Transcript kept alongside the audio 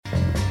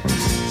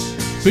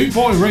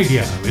Bootboy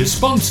Radio is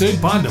sponsored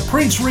by the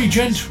Prince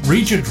Regent,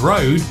 Regent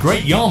Road,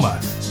 Great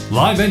Yarmouth.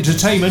 Live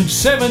entertainment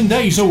 7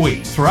 days a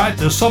week throughout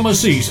the summer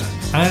season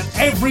and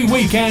every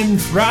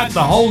weekend throughout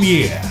the whole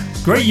year.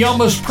 Great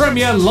Yarmouth's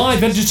premier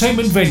live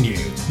entertainment venue,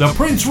 the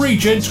Prince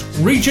Regent,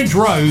 Regent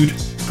Road,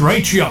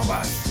 Great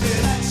Yarmouth.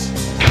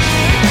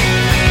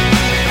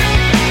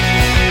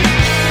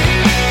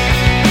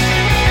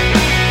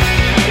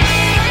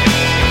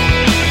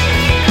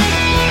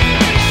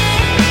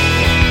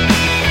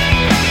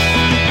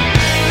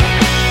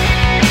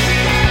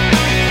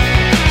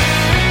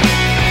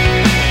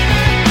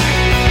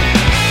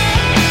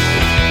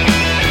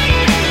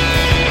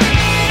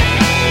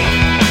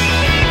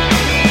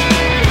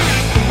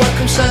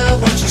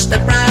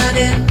 Step right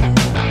in,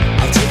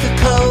 I'll take a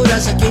coat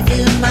as I give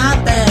you my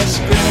best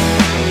grin.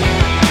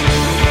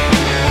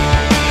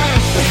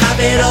 We have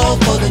it all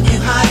for the new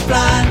high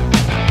fly,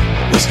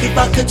 whiskey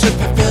vodka to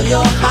fulfill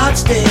your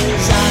heart's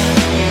desire.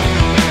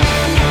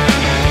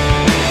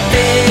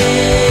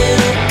 Feel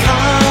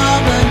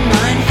calm and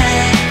mind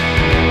head.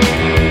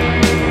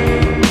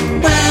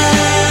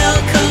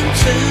 Welcome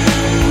to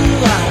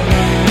our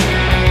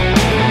land.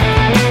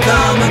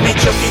 Come and meet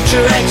your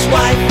future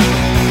ex-wife,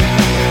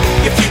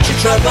 your future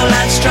trouble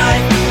and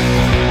strife.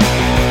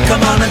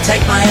 Come on and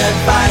take my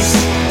advice,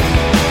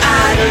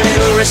 add a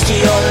little risk to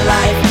your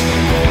life.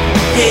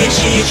 Here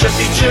she is, your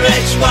future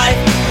ex-wife,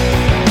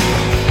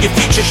 your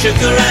future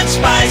sugar and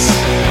spice.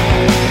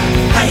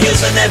 High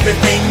heels and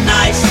everything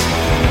nice,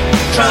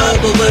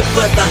 trouble but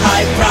worth the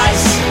high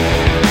price.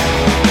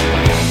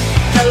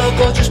 Hello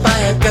gorgeous, buy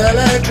a girl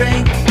a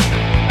drink,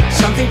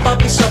 something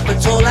poppy, soft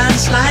but tall and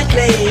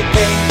slightly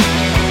pink.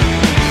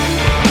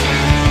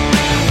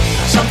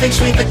 Something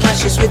sweet that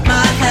clashes with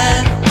my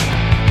hair,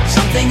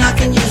 something I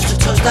can use to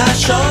toast our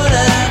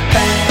shoulder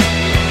bed.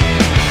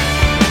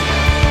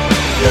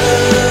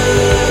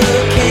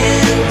 Look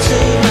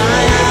into my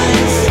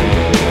eyes,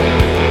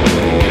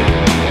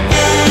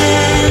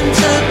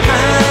 enter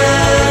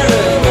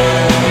paradise.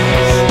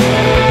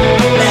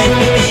 Let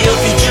me be your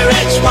future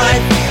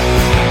ex-wife,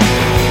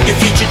 your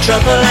future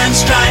trouble and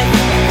strife.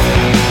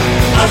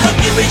 I'll help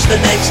you reach the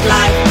next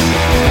life,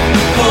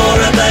 for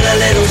a better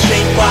little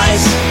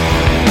streetwise.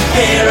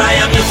 Here I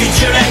am, your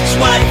future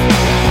ex-wife,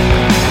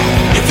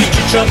 your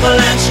future trouble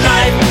and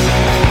strife.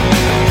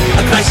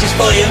 A crisis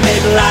for your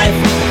midlife,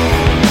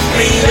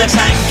 relax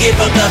and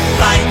give up the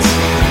fight.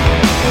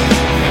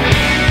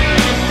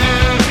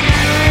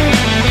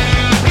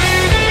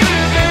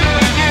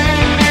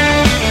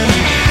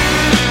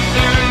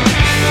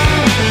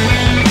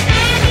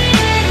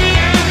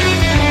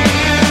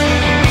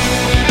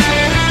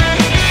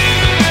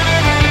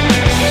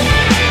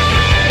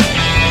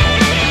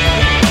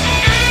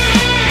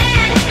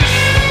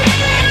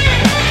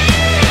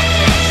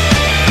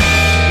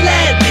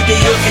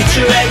 Your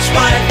future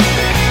ex-wife,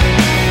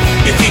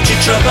 your future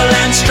trouble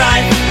and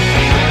strife.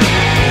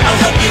 I'll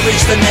help you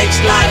reach the next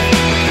life,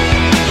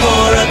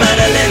 pour a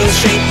better little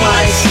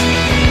streetwise.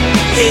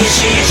 Here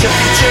she is, your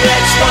future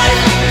ex-wife,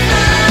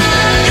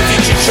 your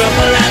future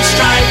trouble and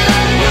strife.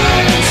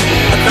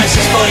 A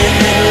crisis for your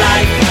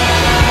midlife,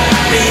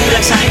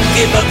 relax and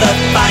give up the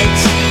fight.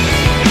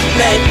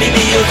 Let me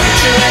be your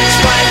future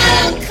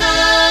ex-wife.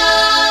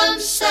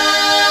 Come, sir,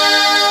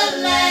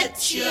 let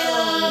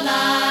your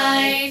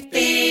life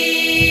be.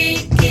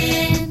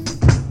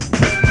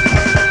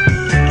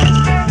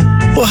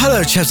 Well,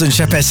 hello chaps and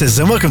chapesses,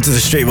 and welcome to the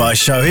Streetwise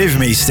Show. Here with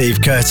me, Steve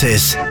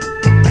Curtis,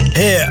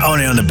 here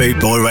only on the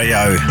Bootboy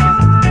Radio.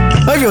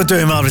 Hope you're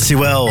doing marvellously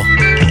well,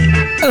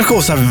 and of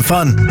course having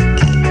fun.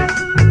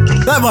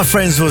 That, my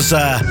friends, was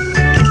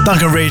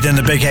Duncan Reid and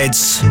the Big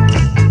Heads,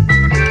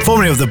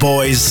 formerly of the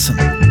Boys,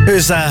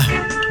 who's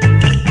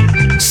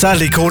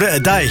sadly called it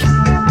a day.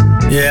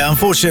 Yeah,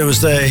 unfortunately it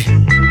was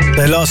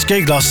their last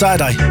gig last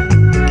Saturday.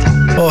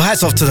 Well,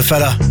 hats off to the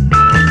fella.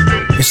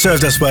 He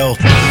served us well.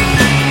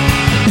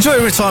 Enjoy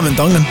your retirement,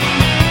 Duncan.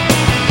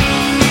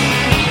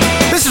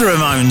 This is the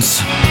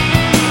Ramones.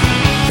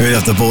 We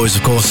love the Boys,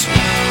 of course,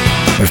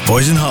 with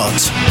Poison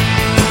Hearts.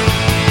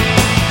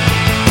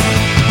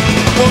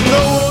 Well,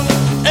 no one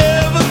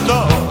ever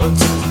thought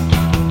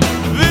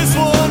this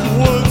one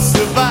would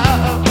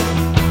survive.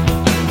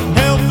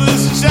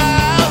 Helpless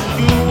child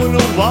doing a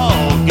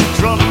walk in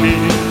front of me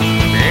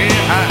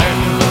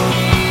behind.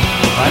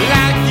 I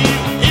like you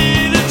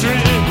in a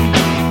dream,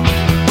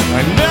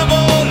 I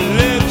never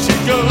let you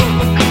go,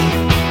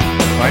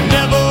 I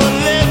never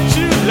let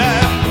you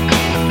laugh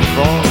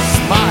or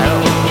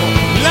smile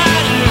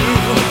like you.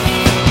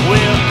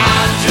 Well,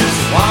 I just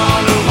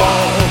wanna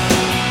walk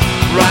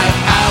right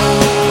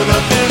out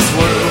of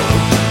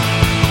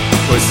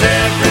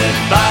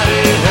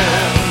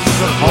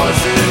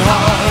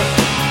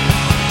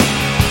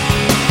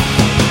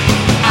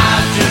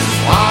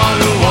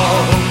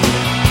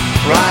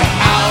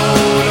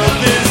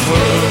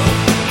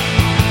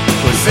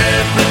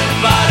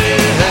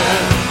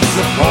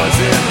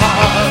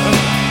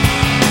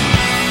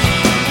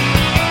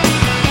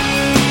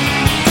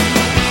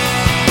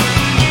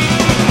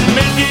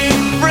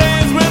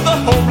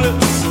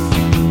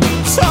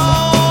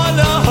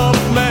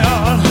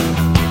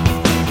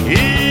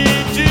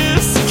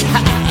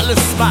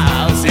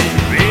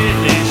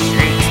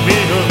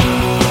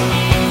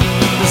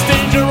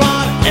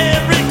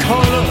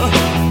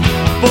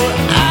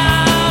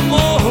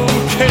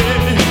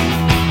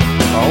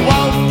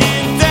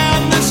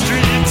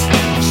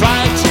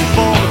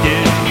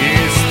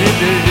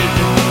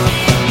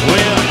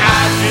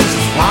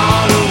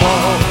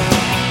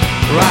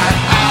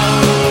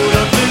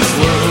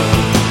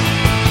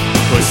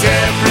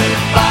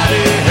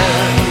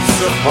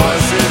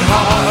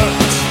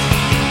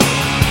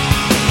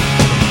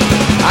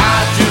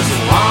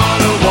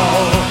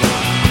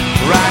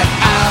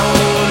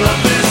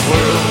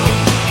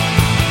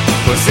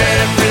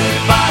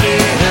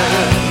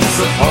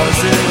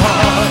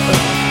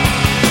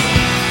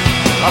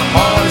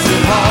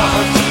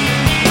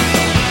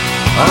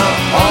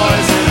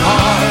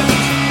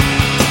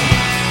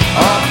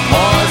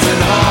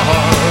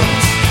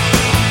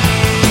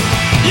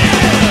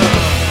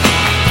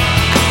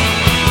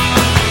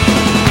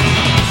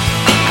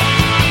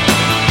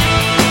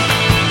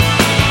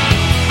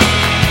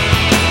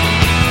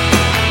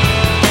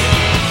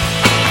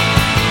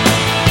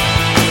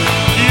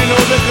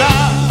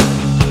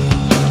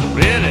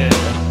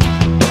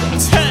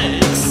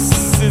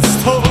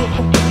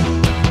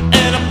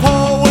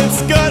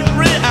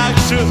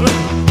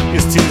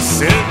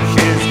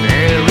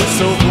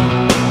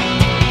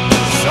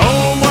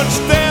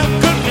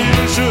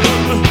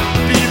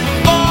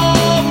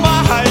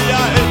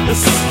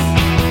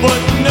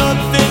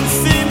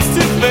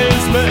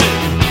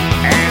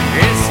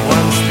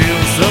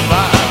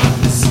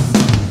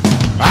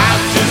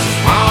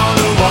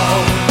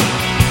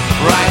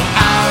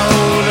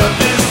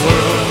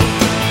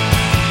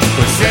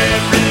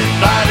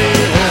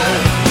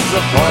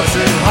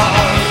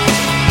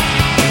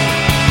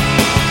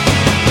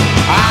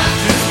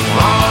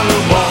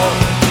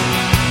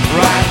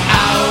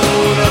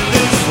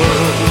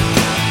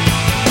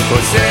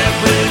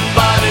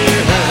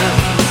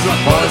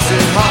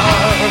poison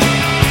heart.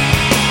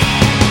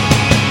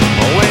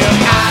 Well,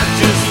 I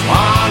just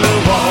wanna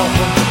walk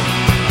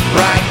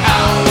right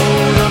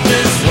out of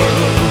this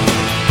world,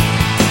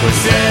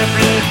 'cause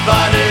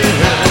everybody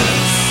has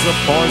a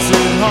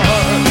poison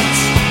heart.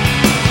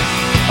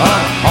 A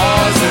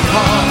poison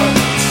heart.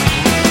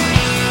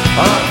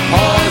 A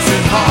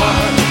poison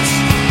heart.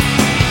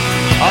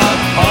 A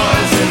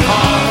poison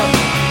heart.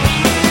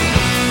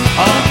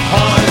 A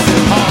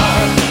poison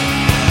heart.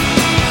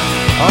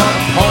 A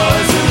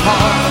poison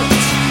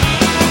heart.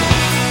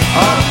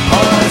 A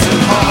poison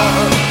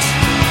heart.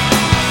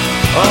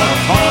 A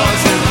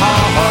poison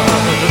heart.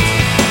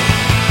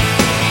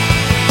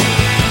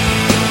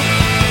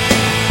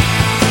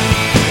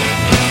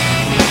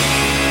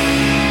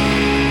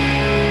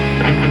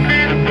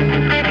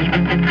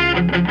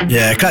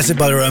 Yeah, classic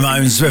by the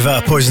Ramones with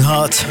Poison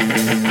Heart.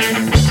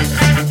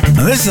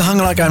 And this is the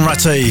Hunger Like Going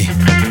Ratty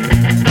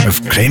of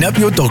Clean Up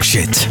Your Dog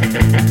Shit.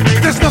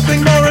 There's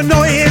nothing more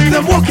annoying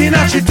than walking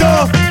out your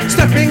door,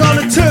 stepping on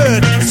a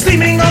turd,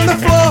 steaming on the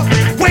floor.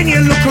 When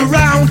you look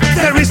around,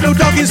 there is no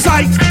dog in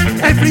sight.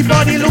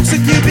 Everybody looks at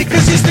you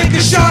because you stink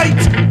of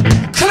shite.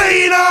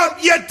 Clean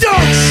up your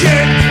dog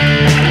shit.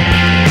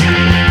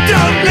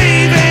 Don't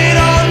leave it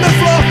on the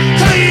floor.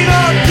 Clean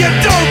up your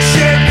dog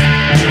shit.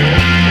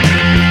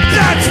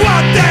 That's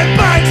what their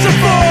bags are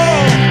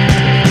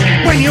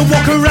for. When you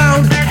walk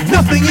around,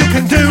 nothing you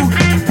can do.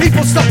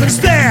 People stop and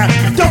stare,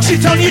 dog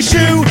shit on your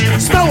shoe.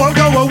 Smell won't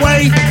go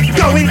away,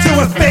 go into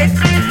a fit.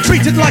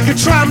 Treated like a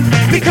tramp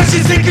because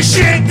you think of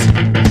shit.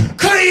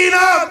 Clean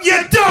up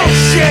your dog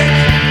shit.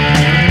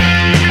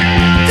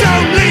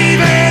 Don't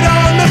leave it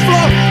on the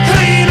floor.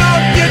 Clean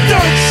up your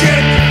dog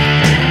shit.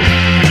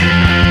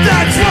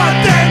 That's what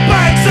their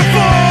bags are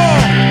for.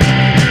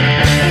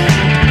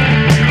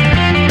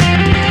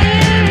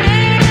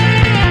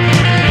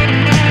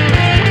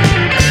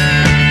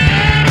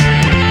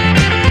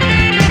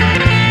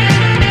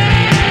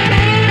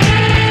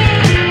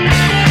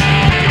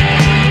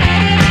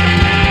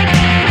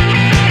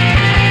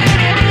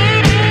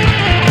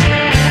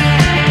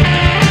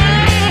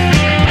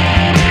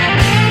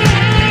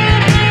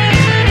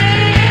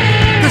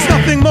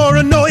 More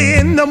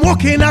annoying than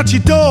walking out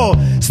your door,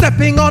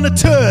 stepping on a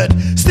turd,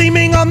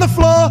 steaming on the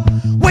floor.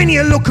 When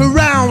you look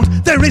around,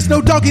 there is no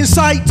dog in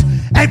sight.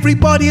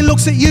 Everybody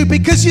looks at you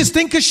because you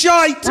stink of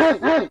shite.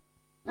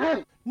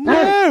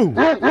 No,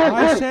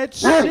 I said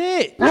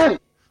sit.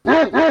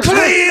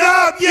 Clean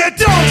up your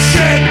dog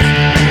shit.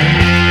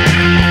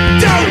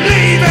 Don't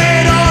leave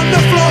it on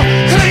the floor.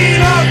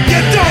 Clean up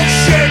your dog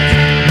shit.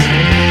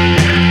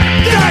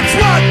 That's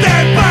what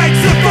their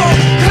bags are for.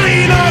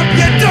 Clean up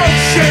your dog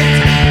shit.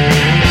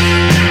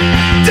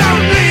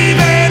 Don't leave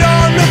it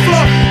on the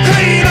floor.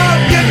 Clean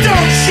up your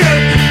dog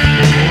shit.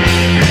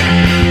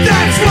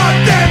 That's what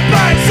their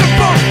bags are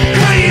for.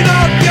 Clean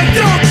up your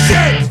dog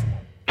shit.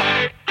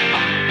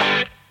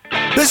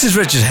 This is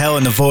Richard Hell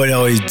and the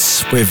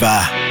Voidoids with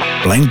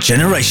Blank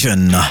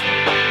Generation.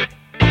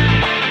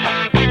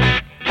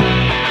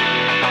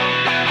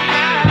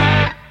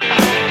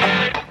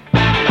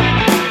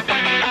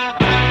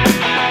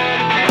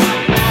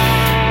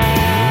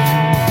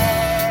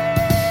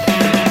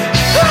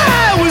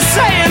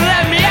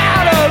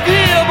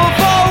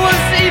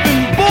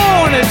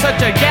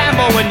 Such a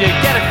gamble when you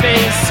get a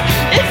face.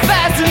 It's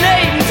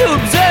fascinating to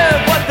observe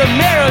what the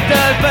mirror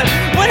does, but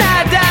when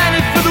I dine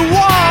it for the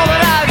wall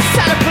that I've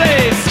set a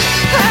place,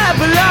 I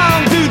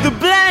belong to the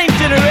blank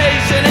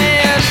generation,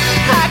 and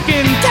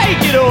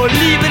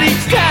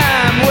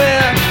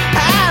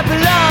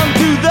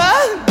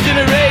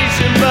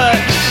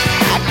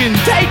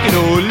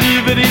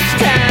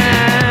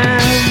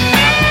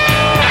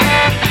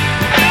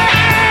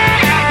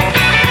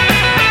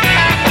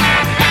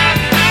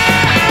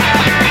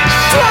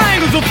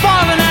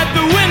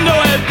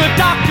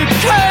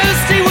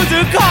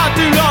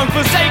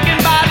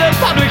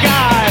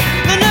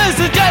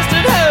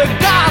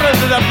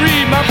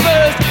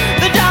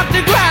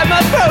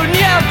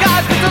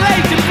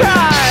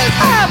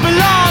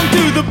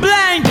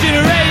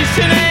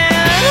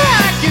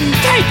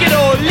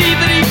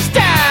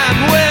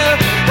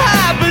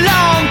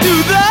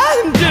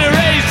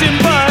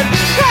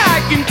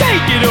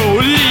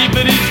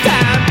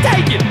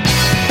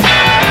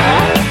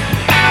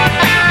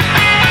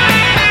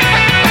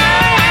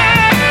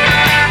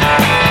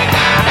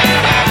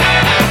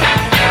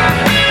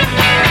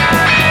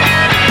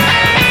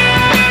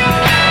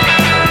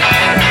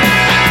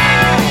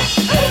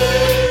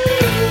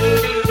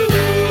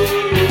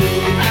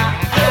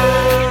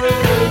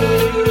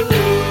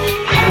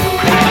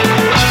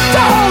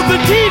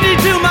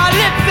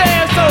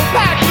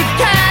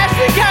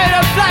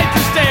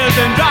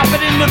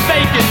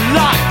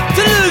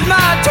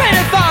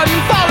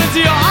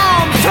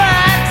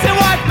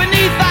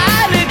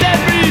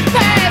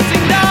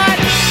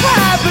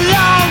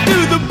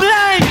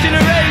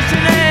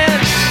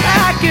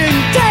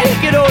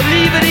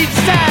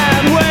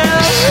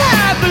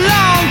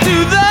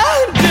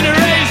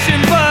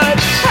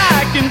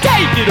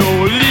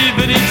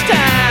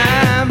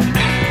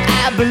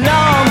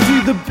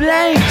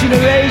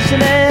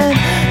generation, and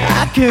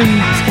I can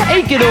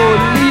take it or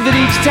leave it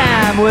each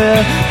time.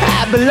 Well,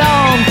 I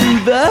belong to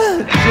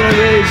the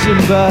generation,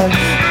 but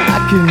I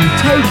can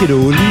take it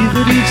or leave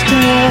it each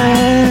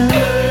time.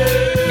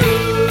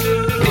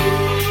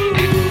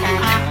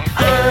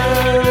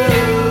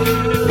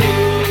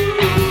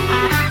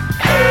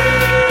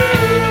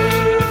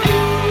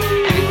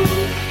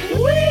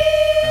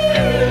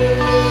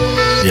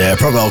 Yeah,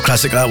 probably old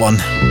classic, that one.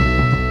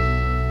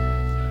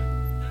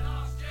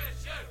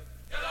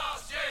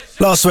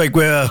 Last week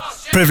we were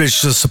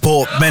privileged to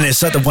support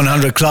Menace at the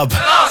 100 Club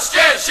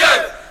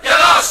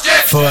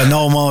for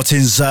Noel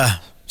Martin's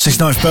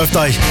 69th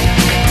birthday.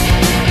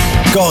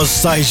 Got on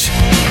stage,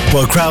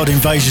 well, crowd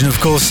invasion of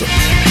course,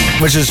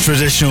 which is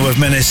traditional with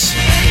Menace.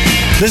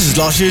 This is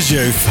last year's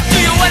Youth. Do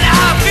you wanna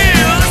have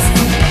views?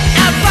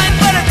 I'm fine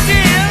for the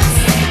tears.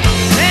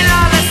 In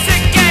all the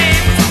sick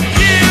games,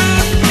 you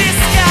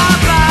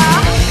discover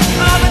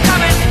all the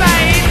common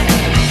pain.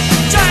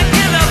 Try and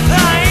kill the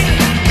pain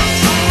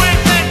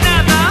with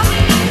another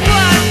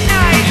one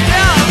night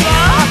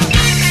lover.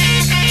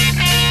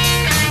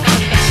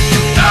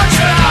 Don't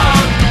you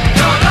own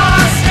your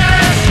lost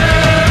issue?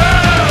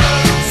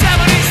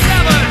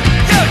 77,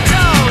 you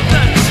told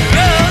the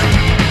truth.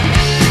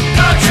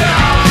 Don't you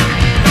own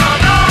your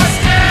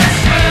lost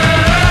issue?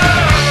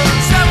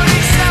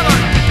 77,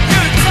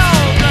 you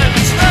told the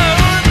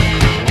truth.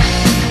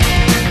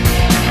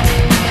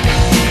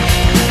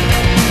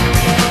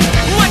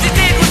 What you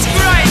did was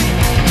great,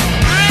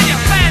 and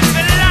your fans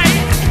were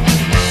late,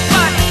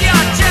 but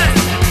you're just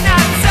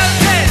not so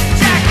good,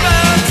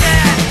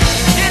 jackbooted.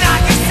 You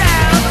knock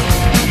yourself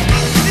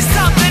to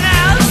something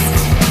else.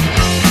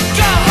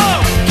 Go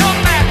home, come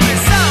back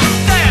with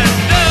something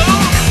new.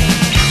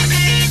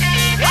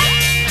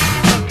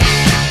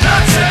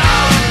 Don't you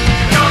own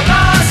your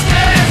lost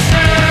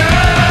issue?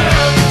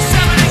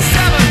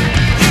 77,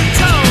 you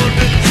told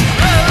the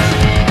truth.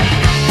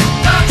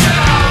 Don't you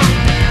own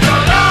your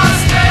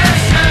lost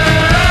issue?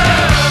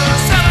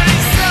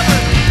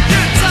 77,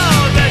 you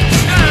told the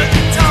truth,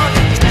 told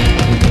the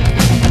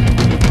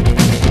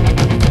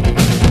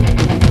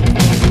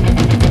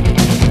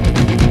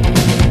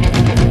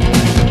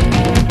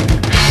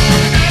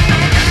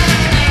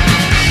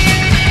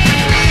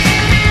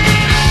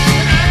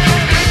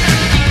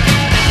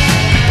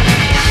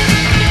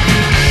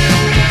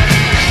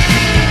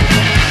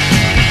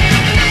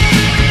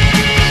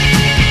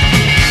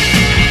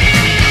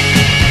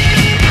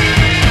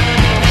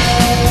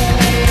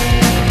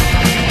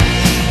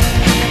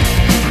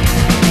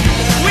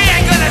We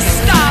ain't gonna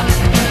stop.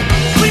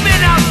 We may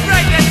not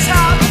break the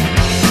top,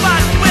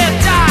 but we'll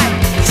die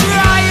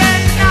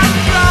trying, not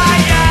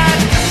crying.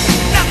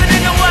 Nothing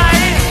in the way,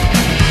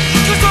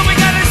 'cause what we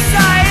gotta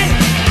say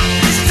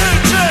is too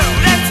true.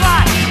 That's why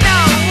no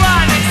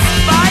one is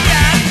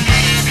buying.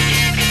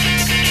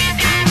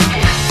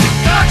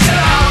 Don't you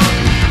own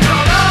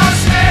your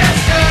lost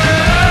issue?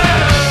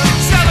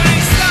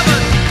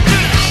 77, you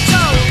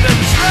told the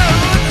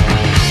truth.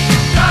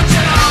 Don't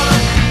you own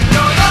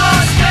your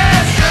lost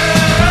issue?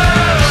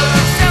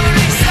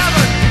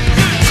 77,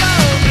 you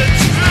told the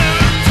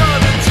truth, told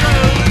the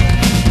truth.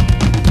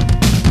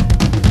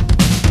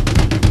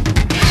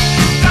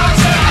 Don't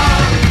you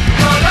own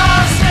your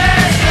lost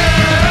issue?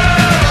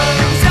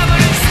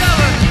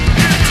 77,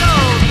 you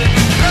told the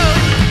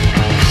truth.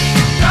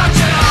 Don't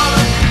you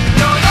own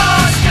your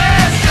lost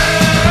issue?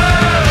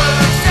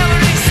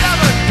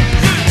 77,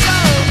 you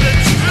told the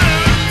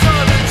truth,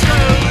 told the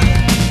truth.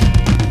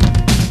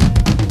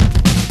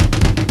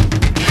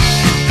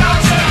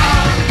 Don't you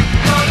own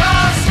your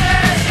lost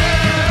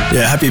issue?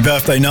 Yeah, happy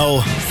birthday,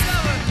 Noel.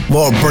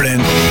 What a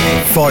brilliant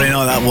Friday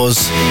night that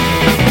was.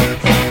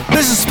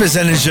 This is Spitz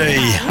Energy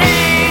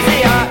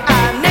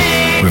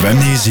with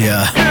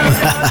Amnesia.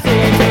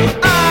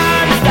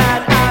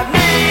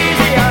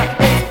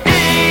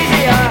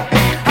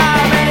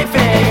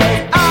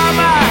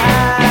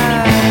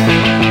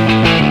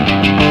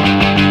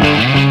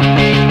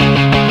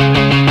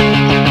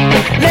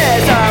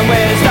 Listen,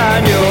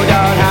 Winston, you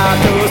don't have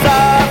to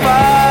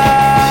suffer.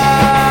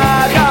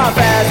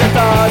 Confess the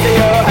thoughts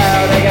you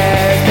held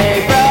against me,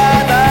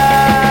 brother.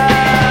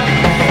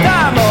 The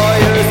more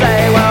you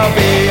say will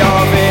be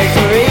your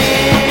victory,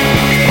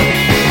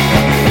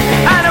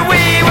 and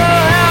we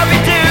will help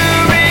you to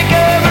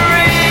recover.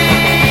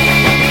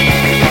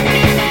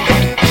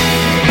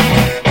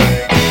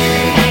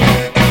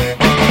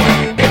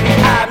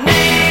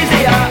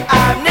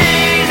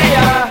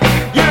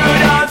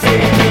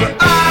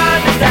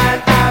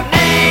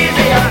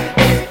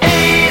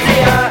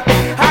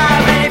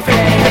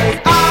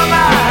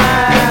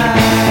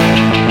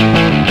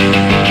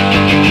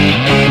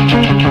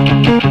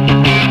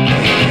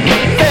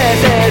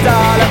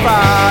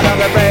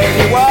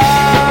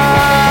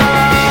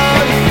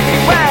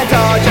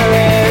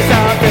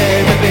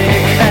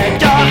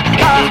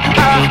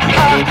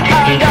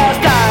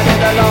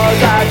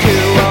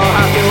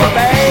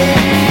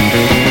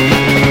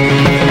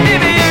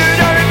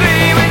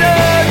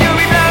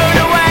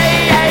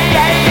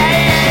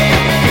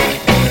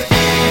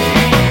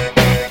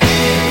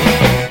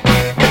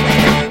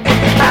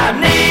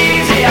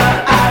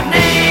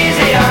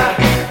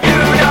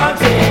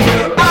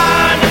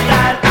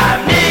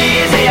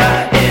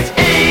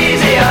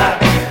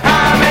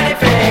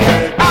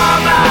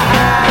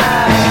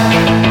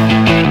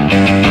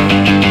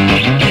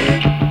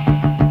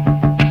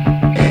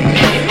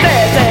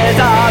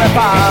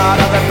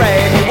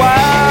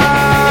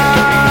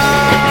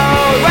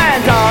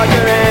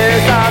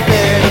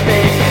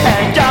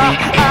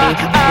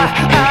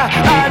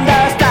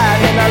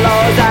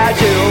 I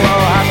too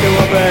will have to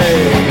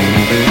obey.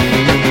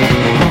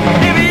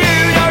 If you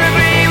don't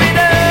agree with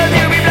us,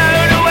 you'll be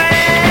blown away.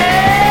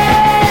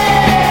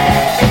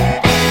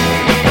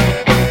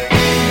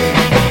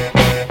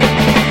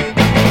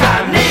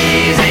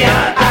 Amnesia,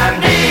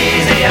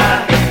 amnesia,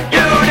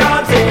 you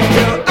don't seem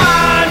to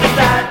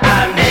understand.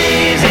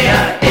 Amnesia,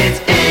 it's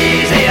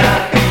easier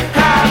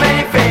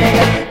having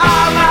fingers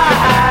on my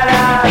hand.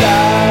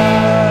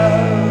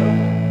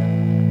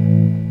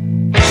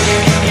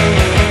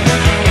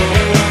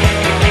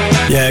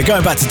 Yeah,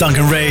 going back to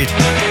Duncan Reid,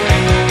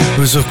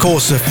 who was of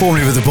course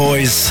formerly with the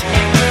Boys.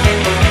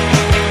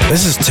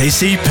 This is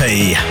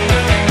TCP.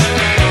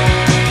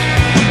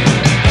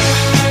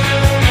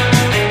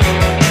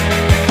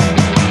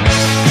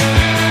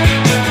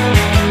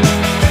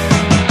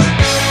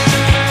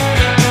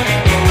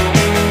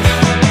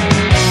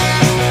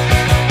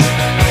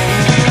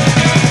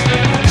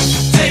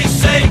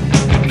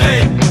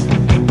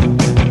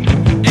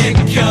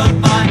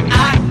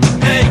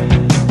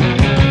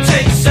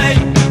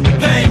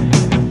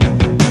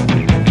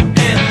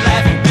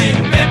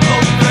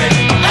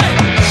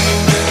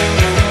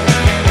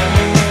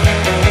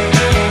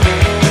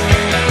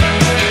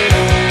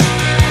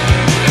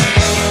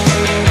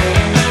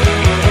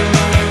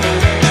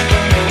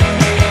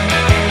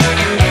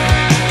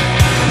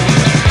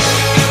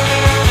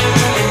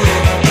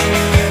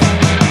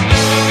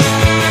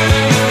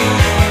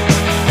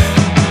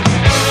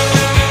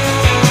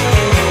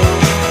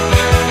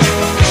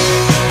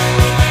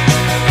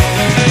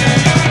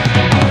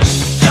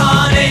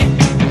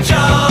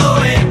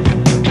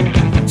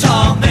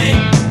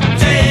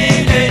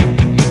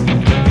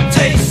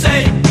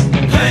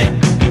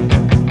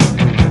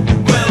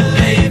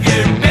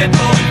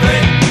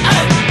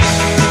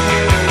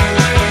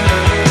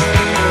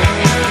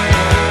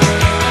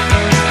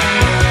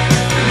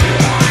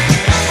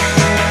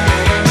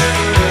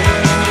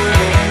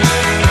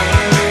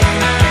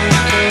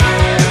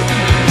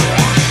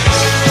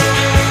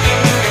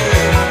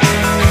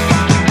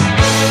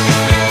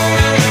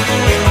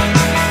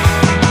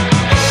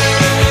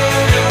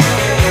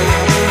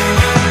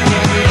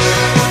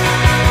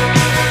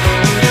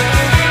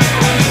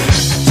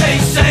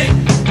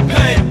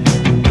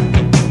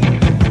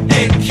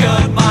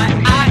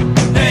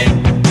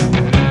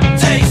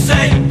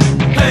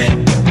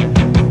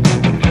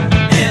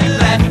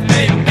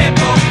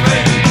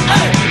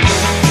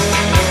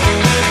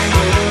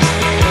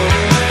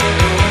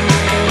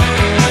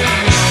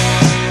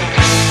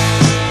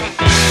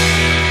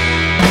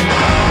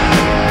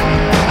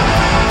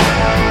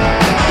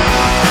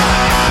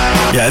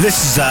 Yeah,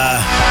 this is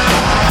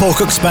Paul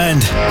Cook's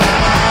band,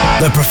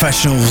 The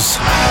Professionals,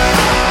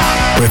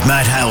 with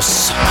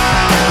Madhouse.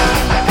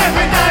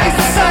 Every day's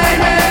the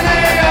same in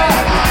here.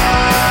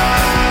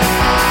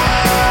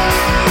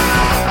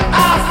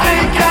 I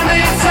think I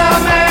need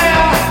some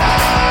air.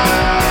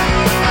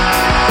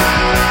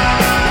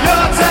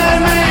 You're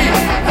telling me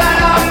that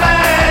I'm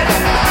mad,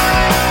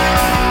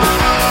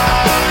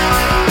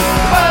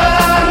 but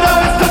I know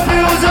it's the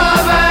fuels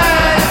I've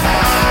had.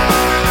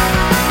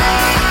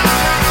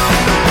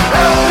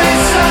 Help me,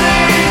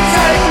 Sonny,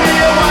 take me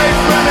away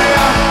from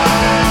here.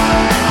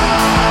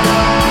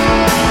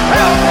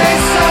 Help me,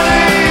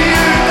 Sonny,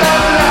 you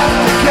don't have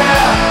to care.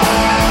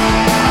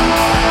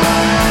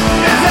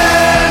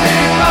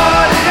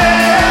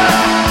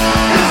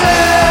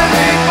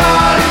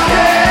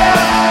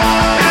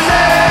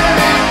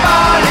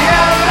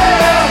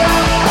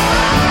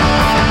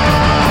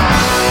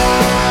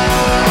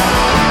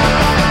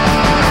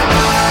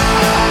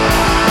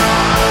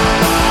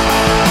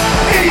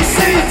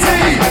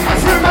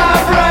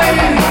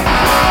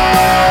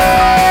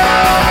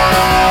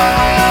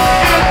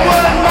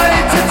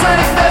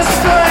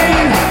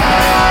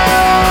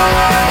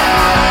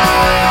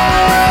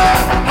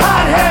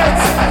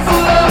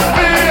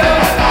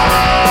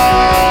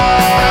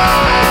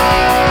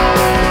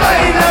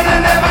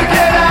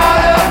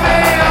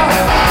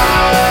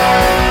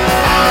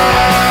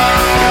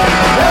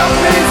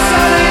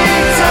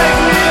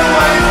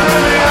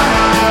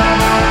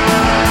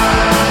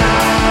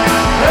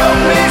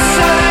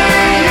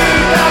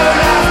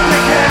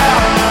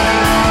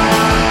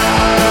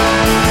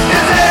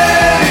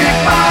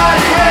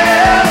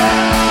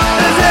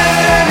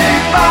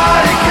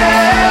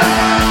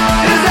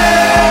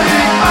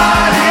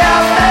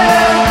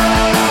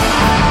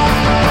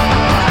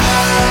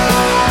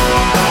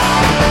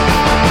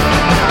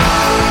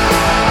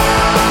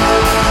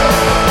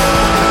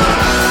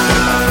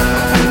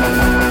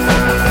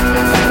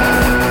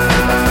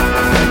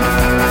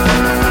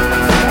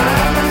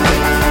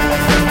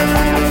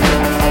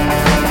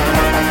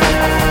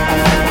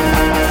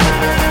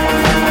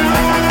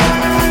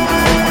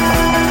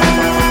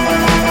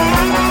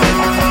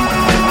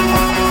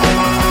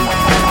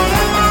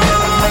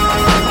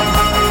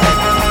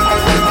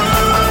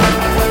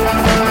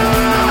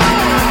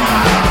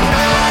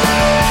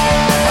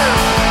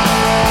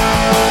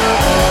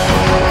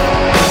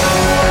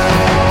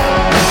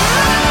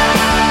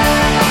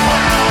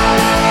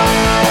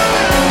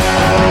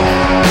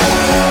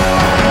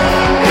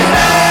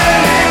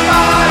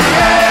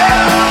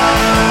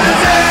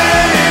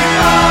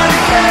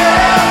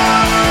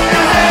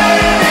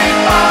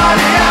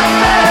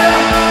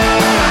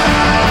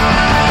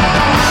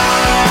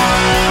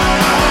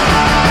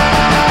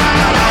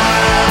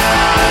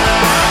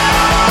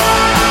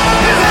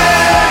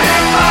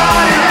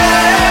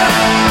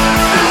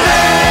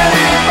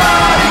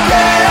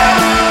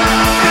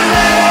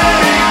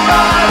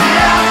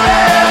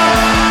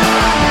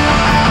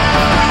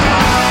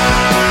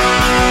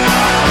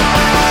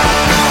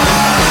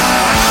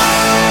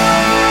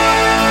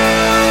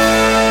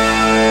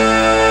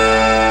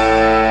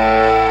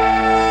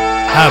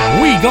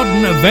 have we got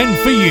an event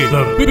for you.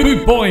 The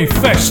Boot Boy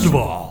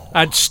Festival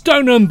at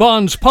Stoneham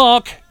Barnes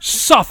Park,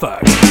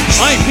 Suffolk.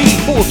 IP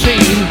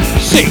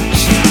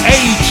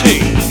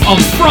 146AT on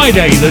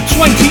Friday the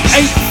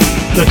 28th,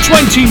 the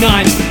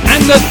 29th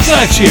and the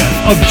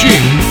 30th of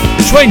June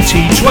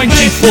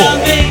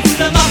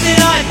 2024.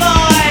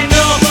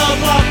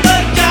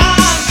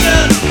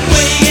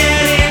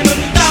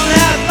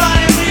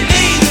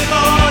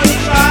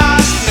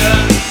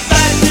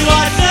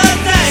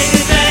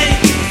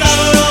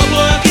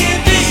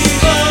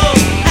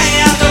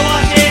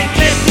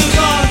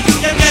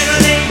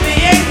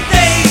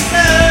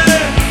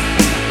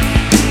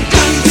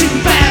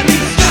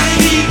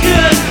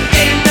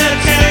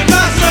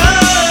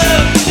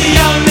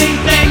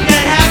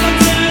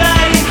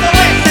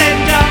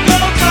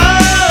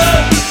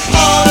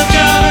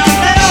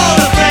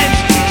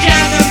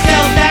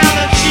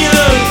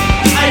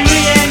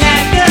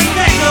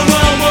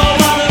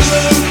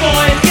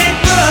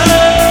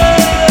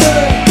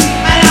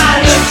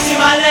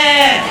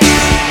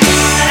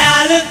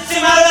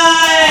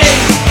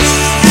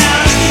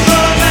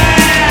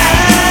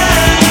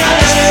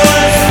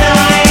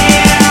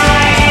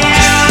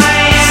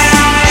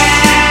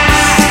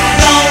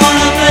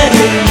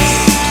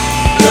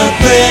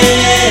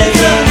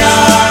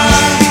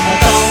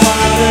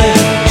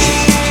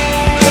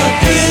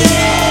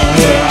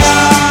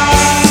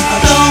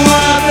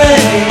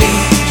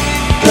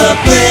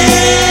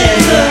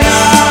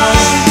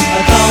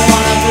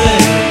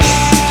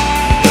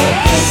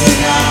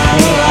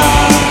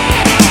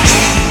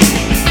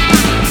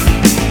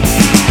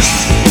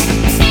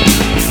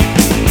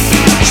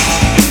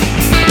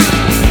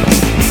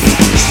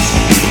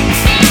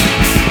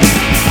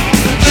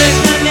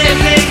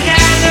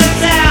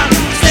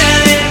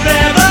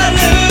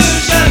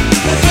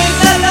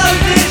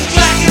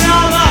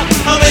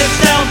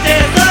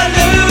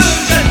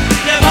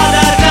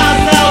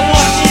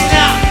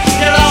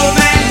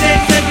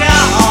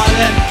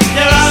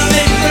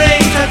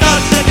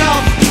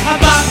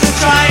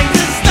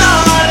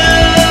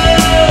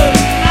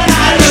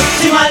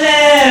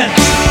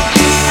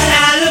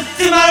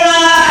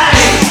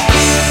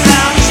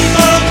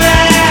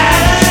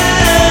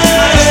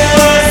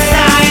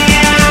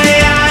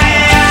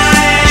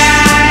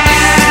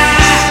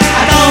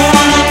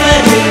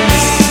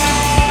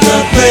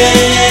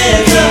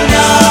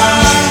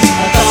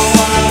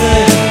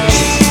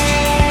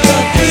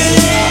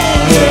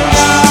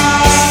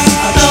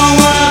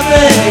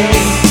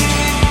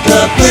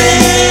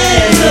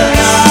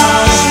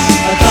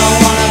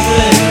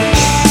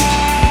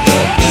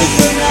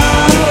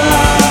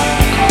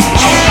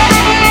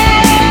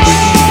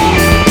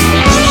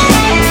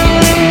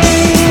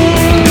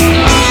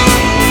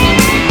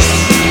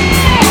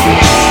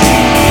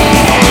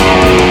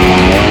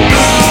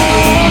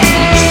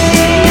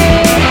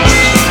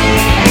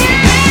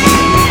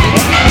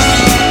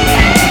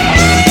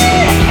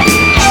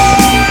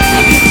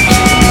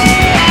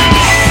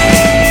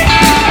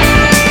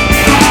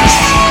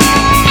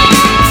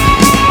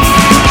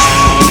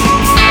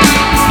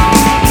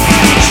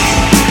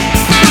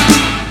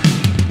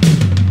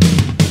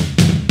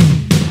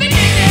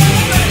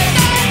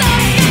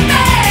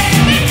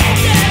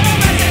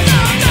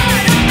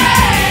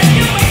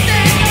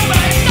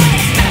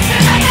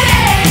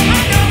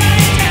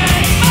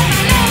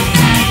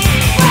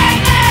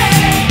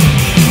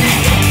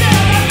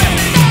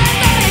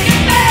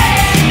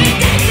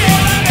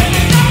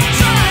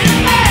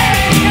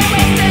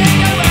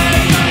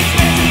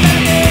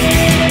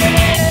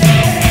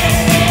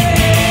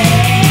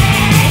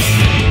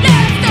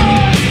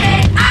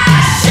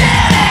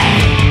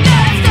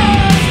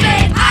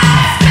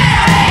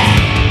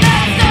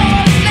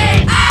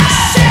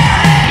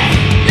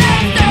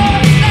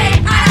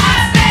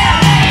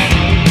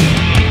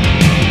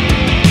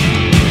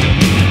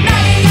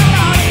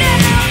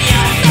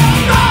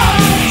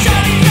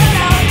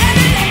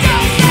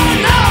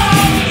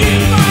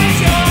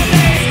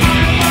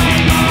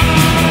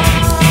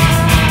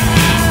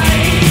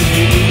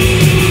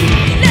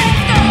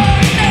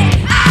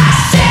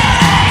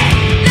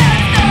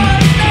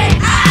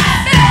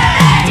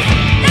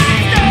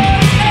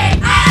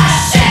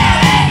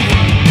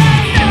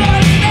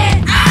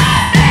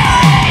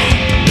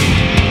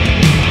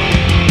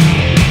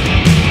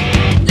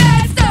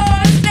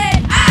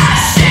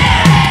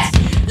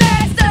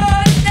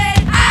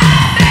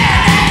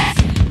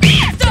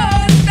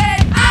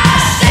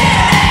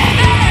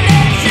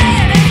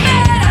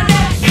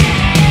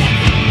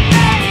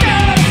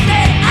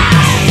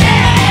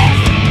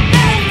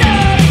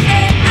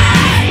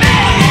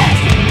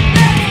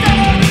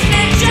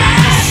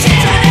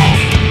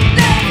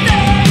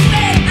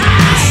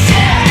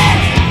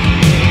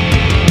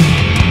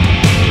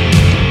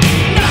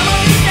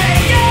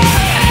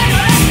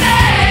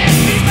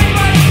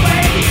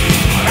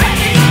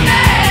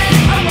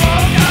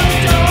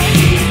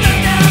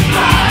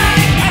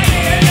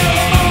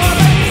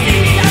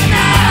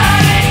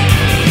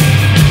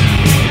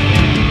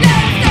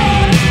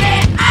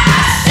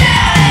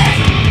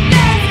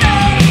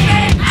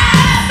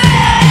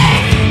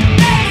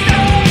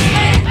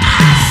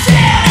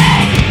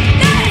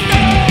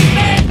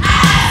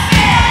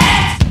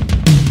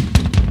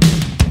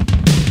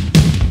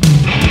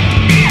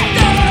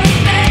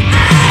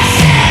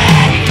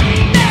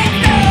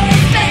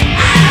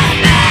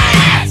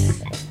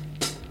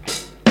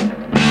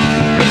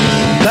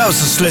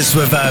 Useless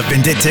with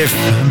Vindictive.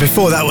 And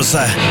before that was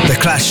The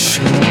Clash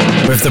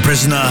with The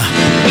Prisoner.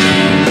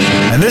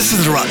 And this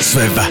is The Ruts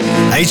with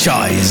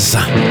HIs.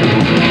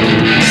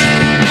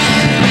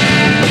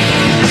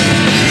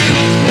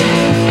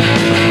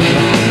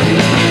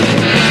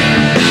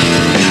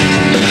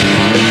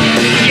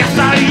 You're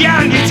so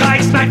young, you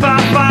take smack for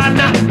fun.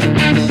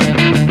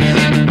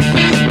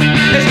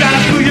 It's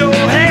gotta screw your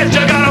head,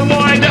 you're gonna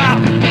wind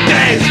up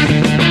dead.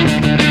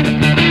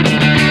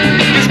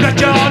 You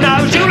scratch your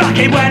nose, you like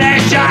it when it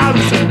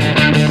shows.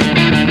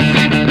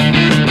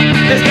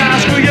 It's gotta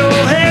screw your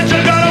head,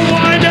 you're gonna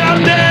wind up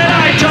dead.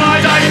 8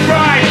 times 8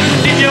 brain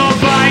in your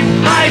brain.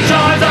 8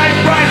 times 8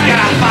 brain,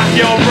 gonna fuck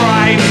your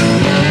brain.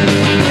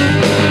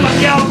 Fuck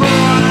your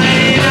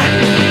brain.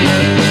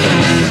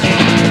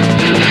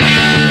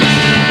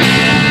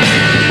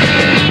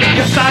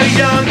 You're so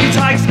young, you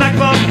take smack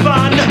for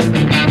fun.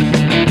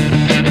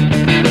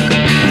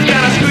 It's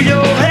gonna screw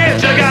your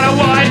head, you're gonna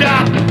wind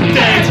up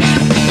dead.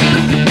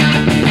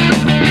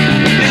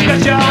 You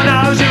scratch your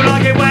nose, you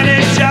like it when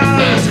it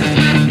shows.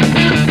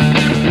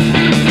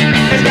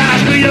 It's gonna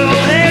screw your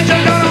head,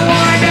 you're gonna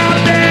wind up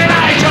dead.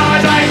 8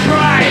 times 8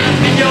 brain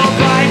in your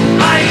brain.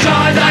 8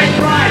 times 8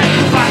 brain,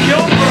 fuck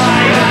your brain.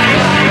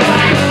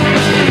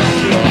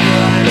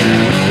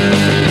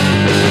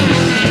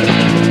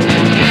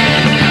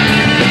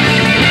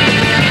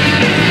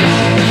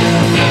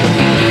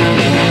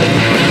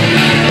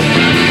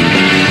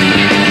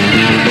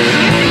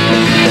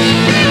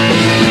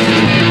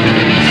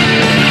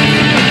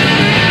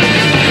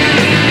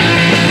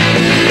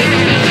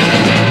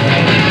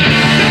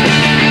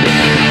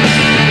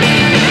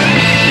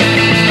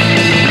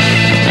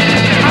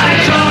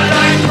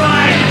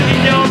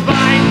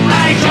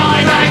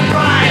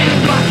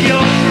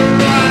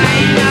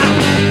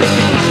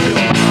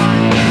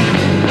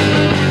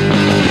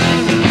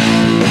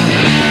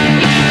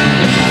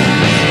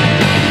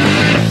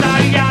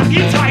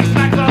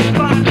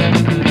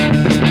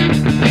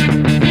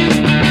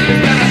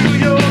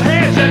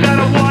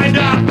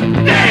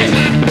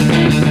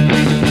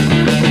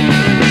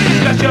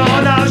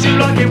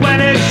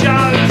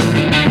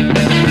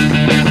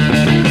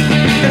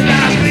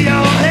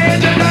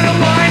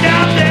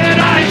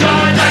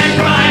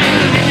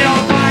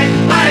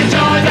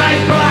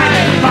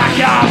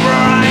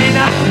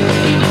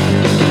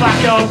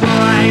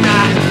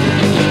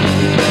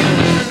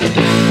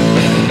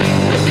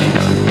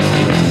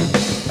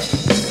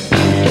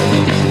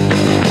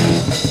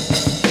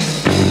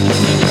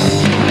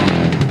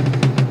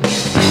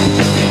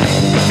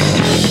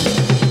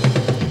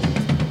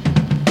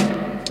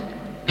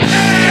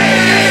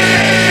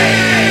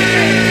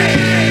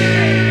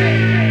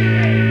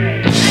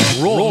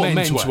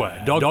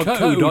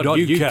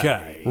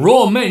 rawmenswear.co.uk.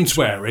 Raw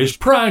Menswear is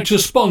proud to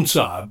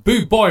sponsor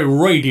Boot Boy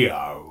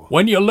Radio.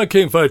 When you're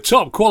looking for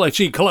top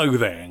quality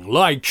clothing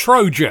like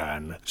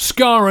Trojan,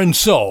 Scar and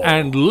Soul,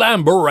 and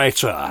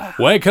Lamberetta,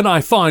 where can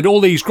I find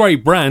all these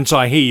great brands,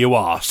 I hear you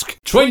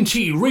ask?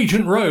 20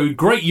 Regent Road,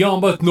 Great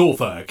Yarmouth,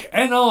 Norfolk,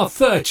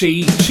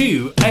 NR30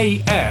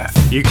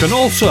 2AF. You can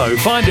also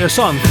find us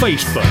on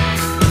Facebook,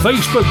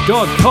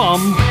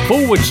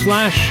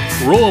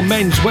 facebook.com/Raw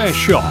Menswear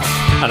Shop,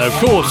 and of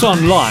course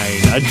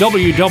online at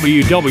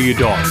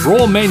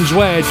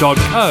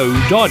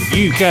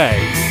www.rawmenswear.co.uk.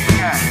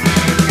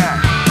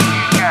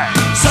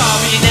 Saw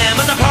Vietnam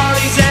at the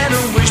parties and I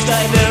wished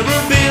I'd never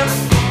been.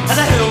 As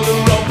I held the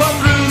rope up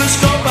through the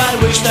scope, I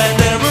wished I'd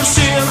never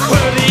seen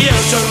where the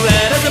air turned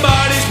red and the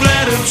bodies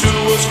bled into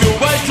a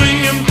schoolboy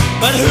stream.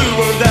 But who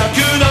were there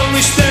could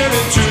only stare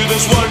into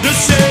this world to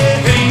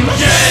say,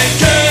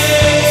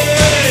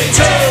 Yankee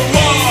to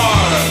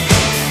war,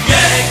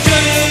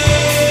 Yankee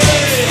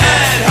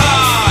head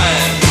high,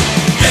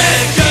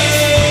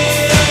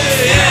 Yankee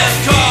and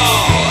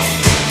call,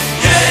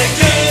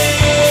 Yankee.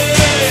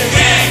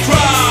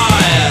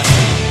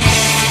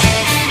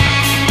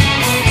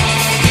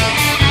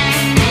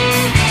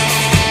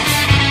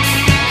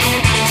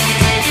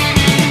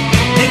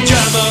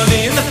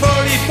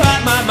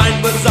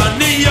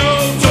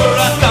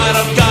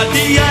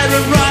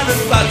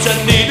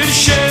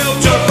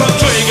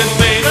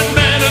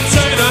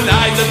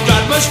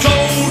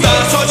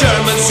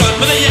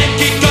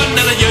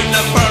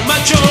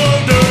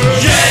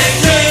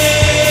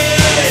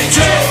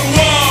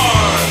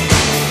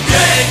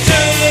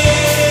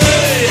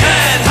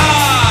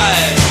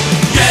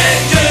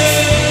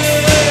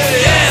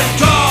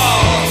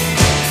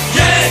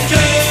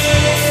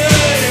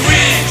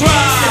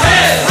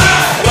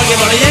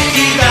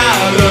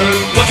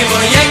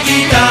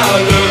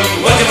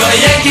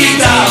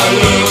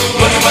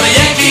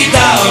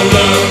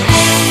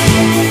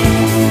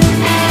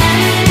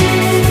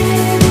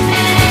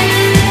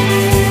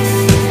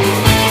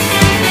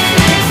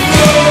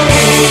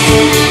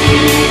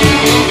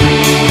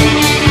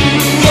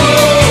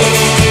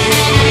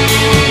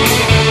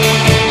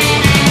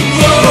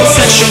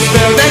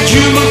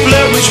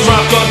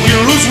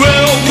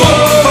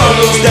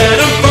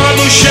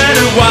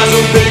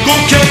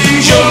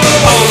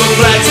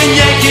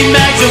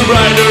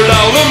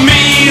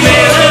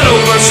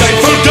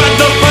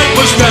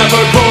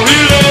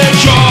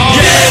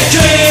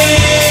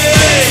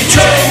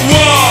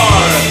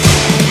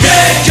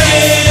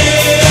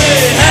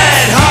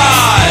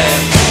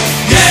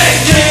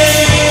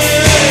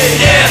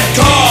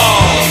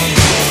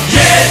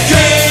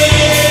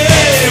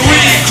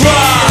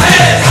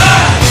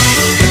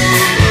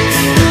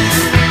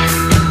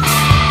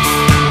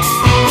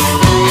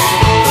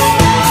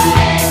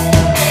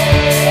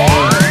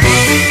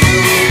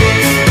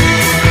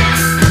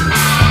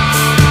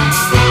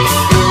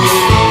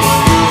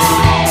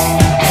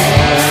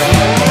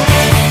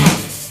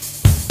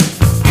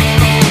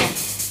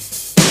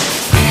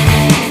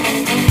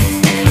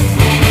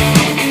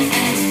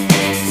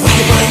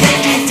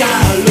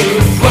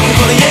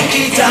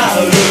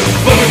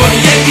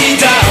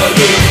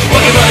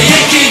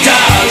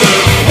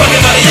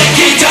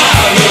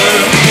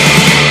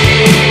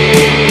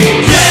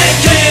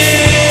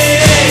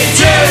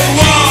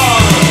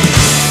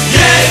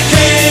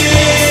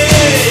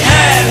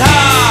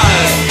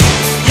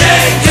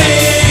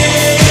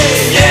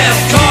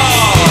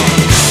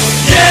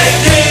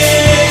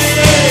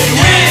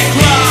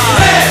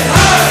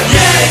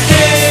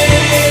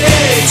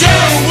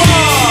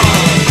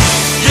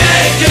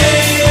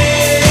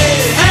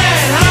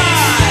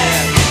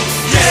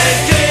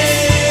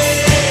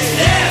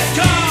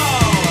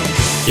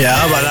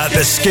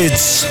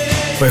 Skids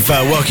with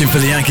Working for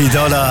the Yankee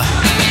Dollar.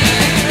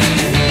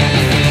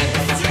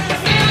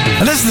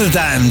 And this is The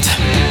Damned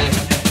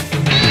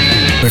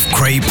with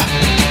Creep.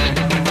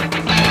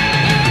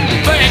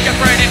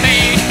 Fingerprinting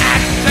me,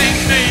 acting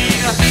mean.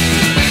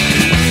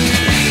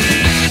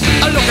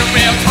 Looking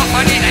real tough,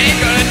 I need ain't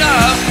good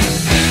enough.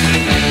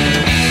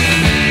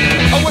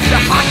 With your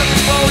heart on the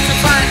clothes, you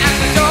try and act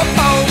with your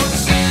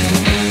pose.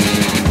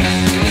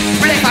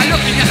 But if I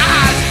look in your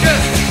eyes,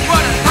 just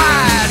run and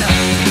hide.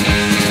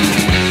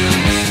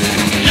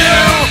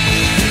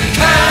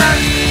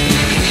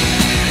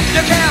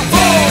 You can't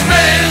fool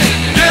me.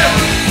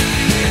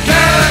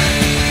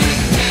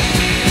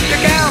 You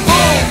can't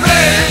fool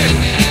me.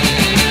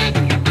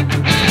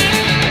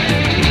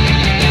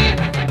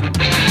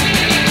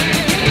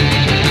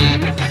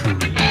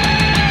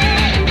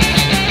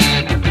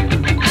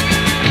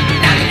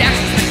 Now the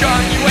action's been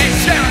done, you ain't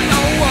sharing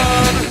no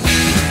one.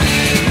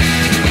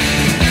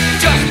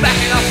 Just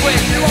backing up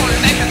with you only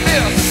make me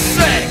feel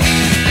sick.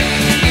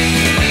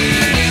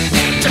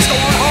 Just go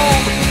on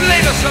home,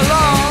 leave us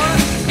alone.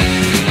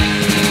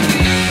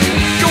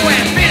 Go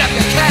and beat up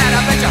your cat, I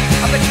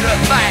bet you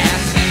look fast.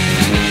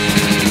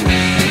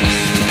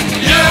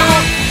 You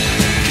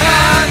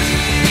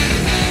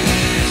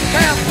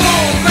can't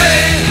fool me.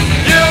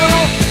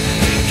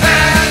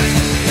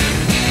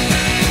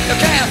 You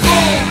can't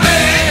fool me.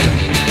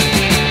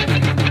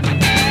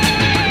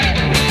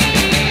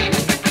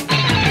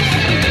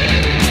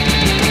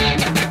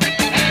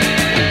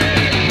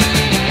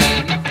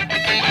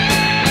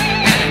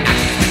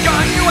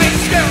 Gun, you ain't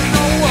scaring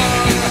no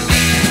one.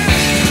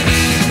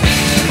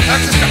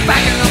 That's just a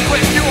backing up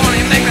quick, you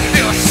only make me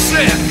feel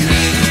sick.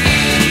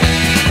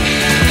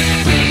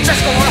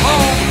 Just going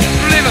home,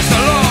 leave us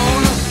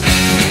alone.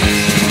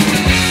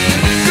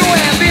 Go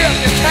and beat up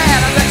your cat,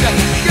 I bet you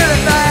get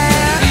it bad.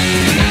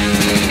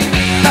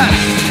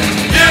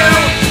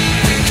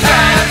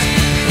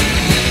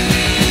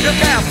 You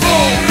can't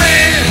fool me.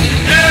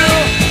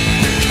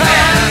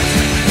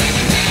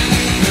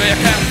 You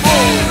can't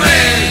fool me.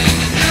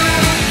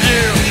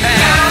 You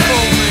can't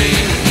fool me.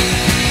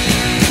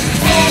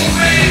 Fool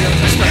me.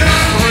 Just a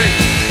freak.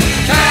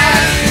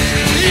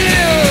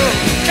 You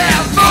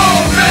can't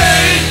fool me.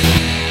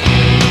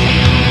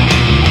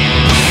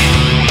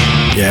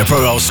 Yeah,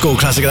 probably old school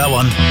classic, that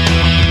one.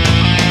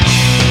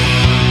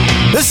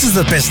 This is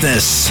The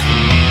Business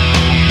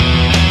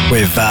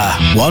with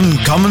One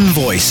Common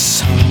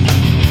Voice.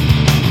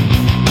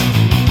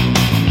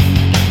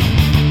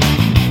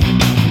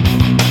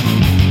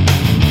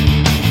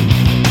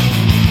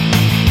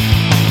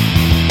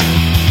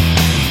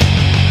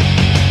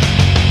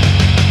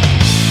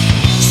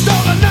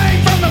 Stole a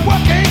name from the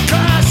working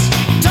class,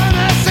 turn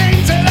us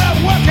into the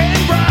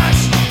working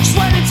brass.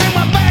 Sweating till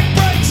my back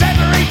breaks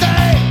every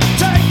day.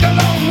 Take the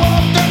long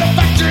walk through the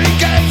factory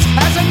gates.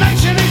 As a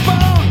nation is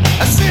born,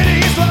 a city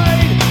is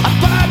laid. A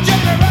power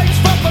generates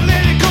for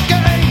political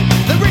gain.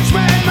 The rich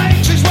man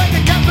makes his way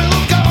to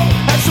capital goal,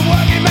 as the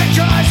working man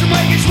tries to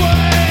make his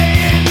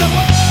way in the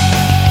world.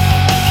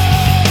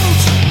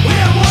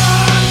 We're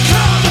one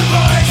common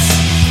voice.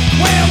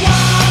 We're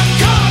one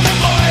common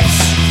voice.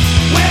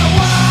 We're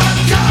one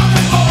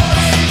common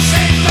voice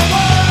in the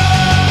world.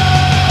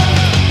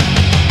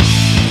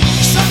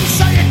 Some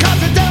say you cut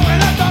the dough in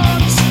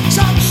advance.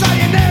 Some say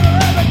you never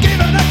ever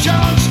given a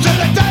chance. To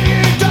the day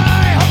you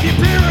die, hope your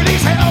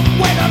purity's held.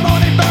 When the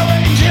morning bell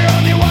rings, you're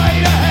on your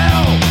way to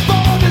hell.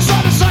 Born is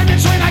not the same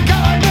between our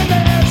kind and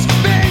theirs.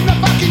 Being the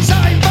fucking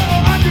same for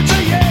hundreds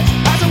of years.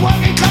 As the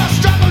working class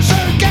struggles to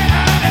get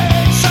out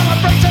it. Someone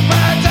breaks a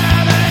bird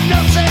down and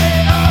knocks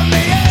it on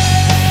the edge.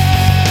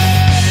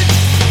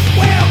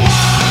 We're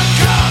one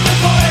common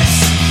voice.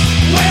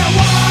 We're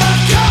one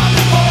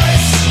common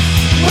voice.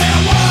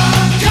 We're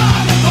one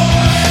common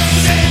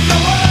voice in the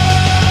world.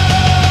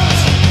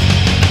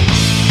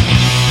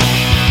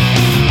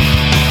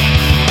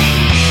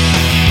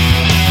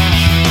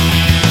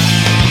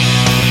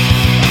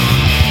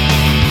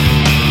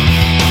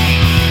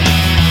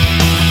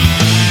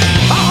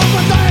 On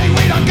the day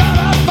we don't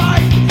gotta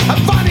fight, and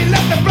finally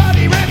let the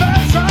bloody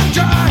rivers run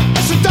dry.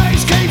 As the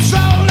days keep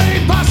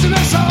slowly passing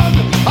us on,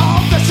 I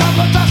hope the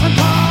summer doesn't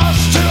pass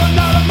to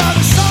another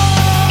mother's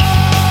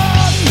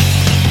son.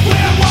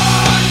 We're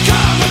one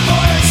common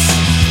voice.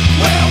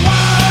 We're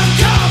one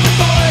common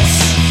voice.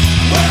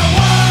 We're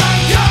one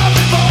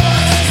common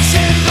voice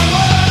in the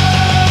world.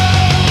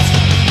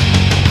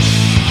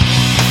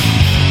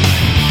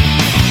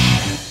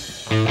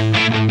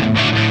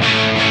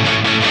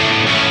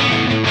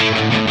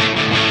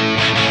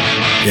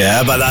 Yeah,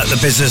 how about that? The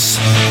Business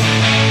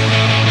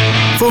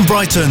from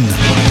Brighton.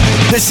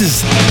 This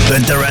is The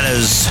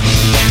Dorellas.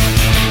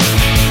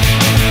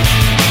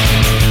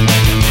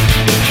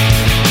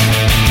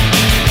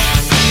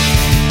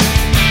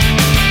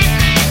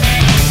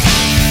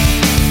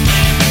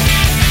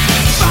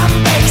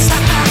 Bombay,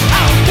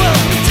 Sahara,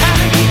 world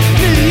mentality.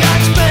 New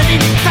York's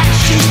burning,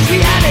 fascist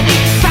reality.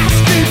 Fast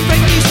food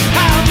menus,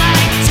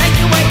 automatic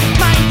takeaway.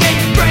 Mind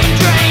game, brain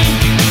drain.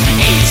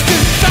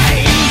 Instant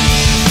fame.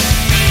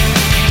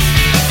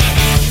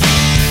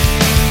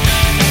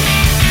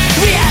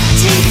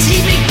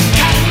 Supersize.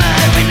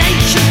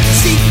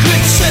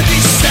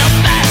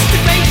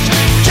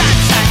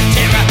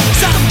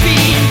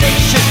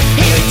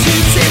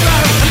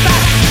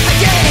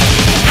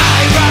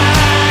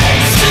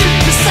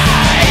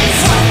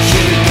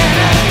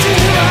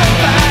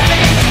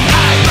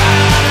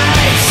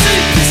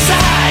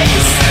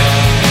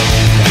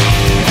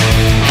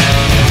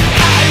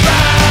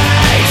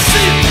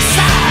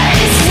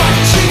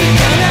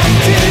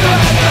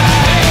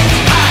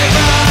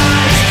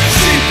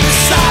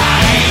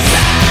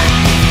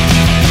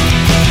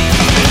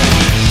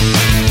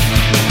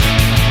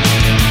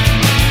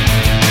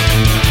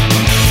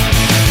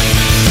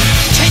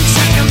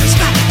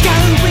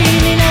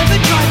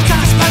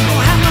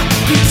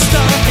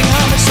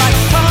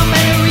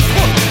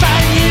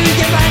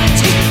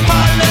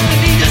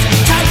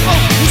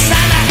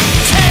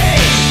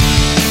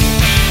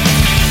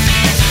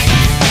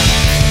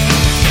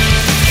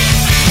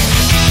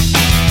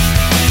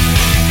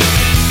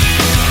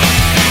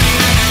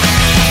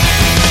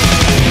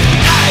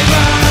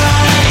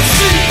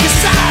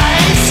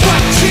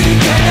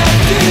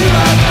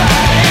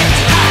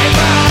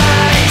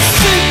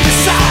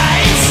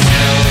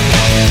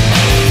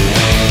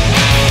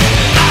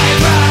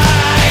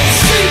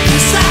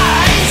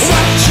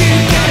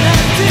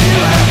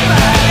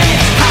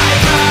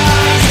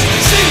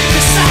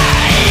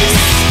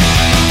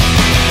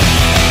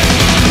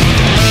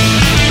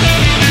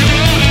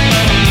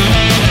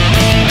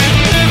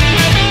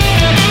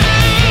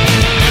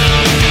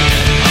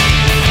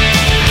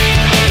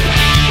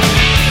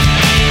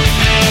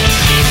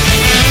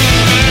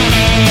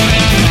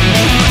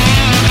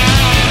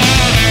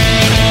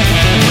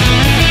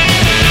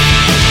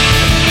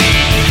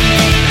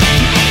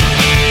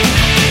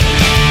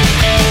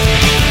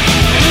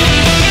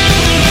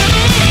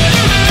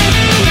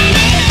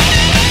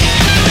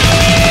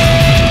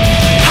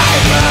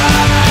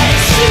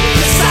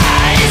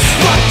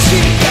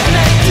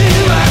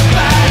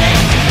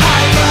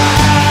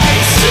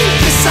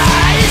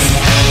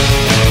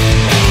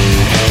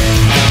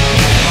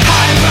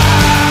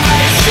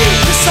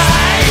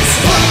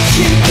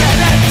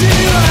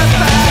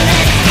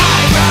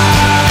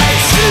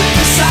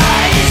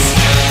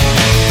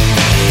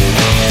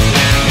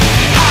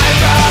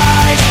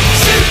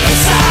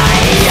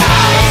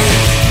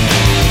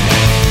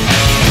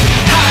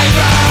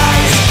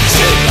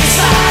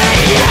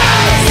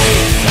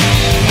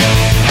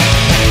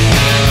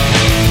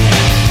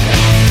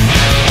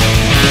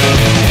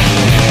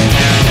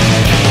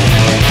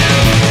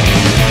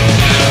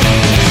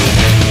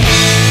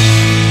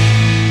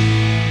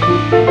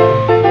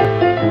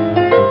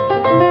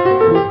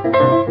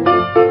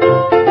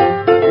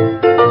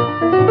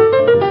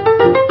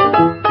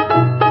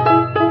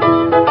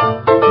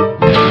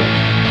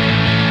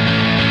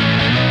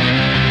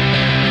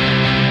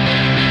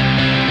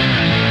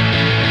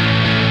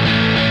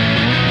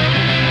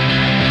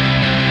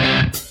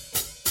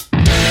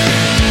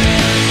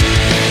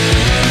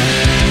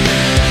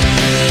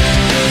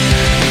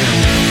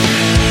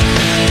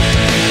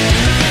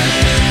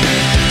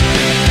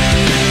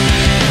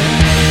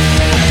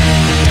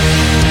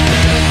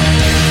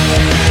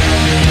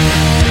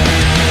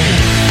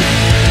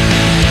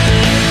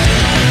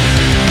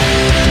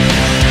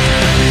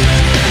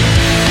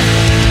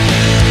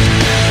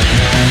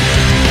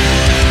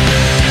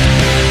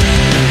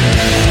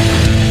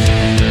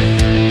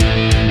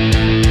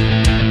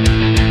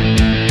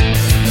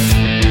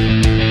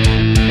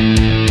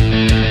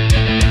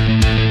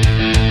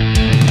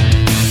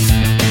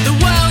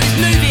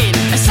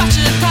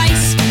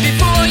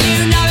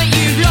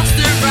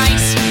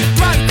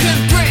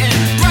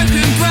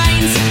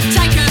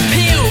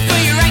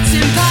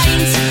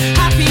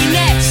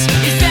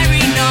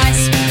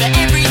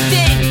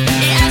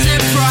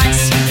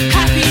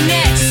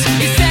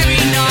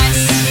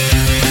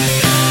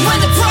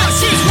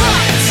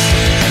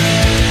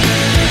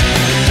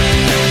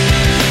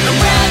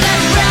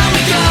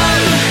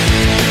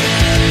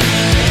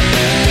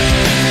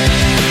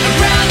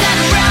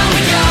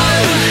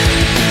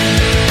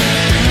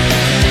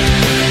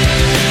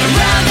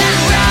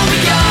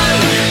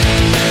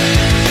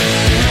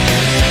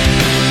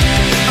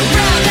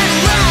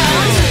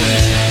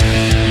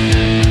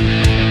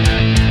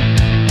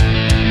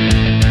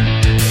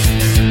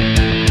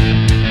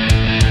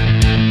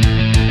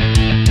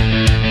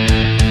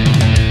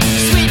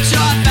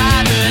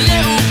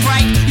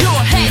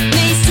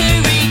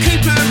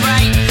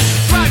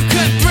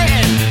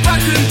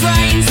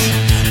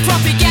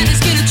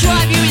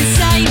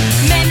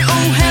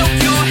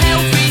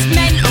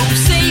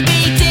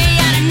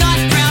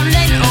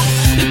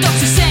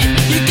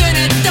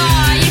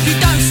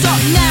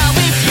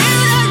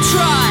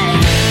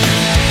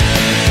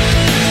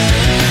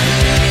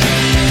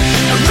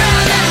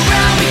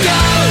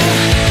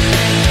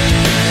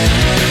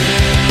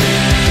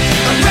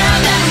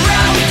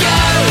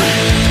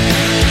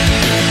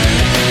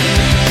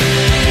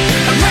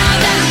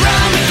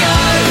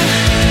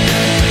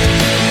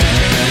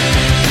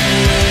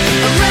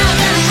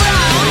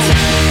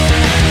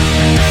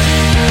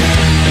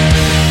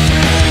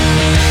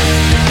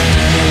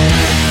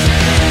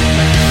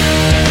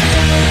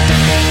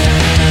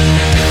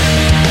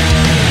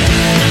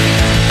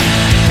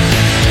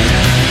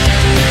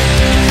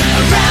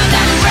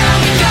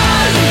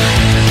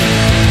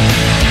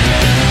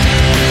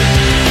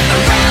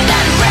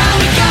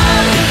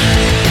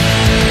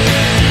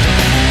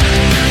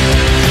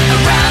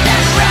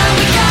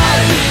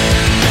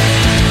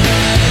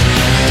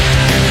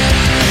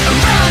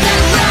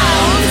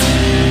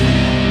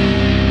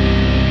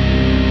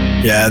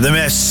 Yeah, The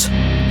Mess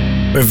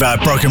with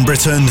Broken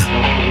Britain,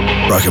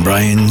 Broken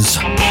Brains.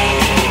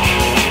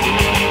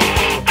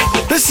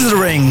 This is The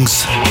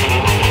Rings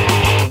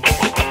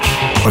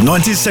from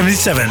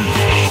 1977.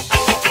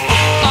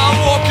 I'm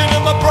walking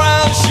in my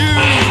brown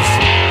shoes,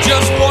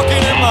 just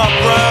walking in my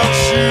brown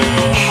shoes.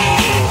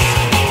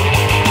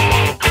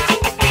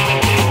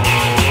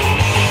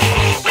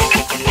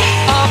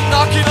 I'm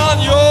knocking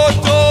on your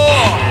door,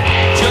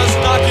 just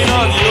knocking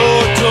on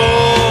your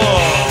door.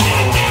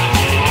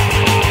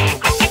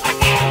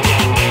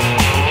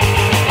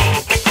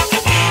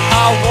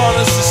 I want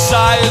a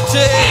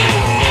society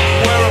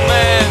where a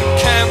man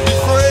can be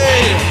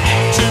free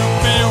to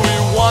be who he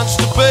wants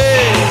to be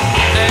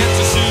and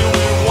to see who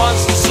he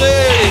wants to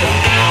see.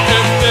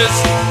 If this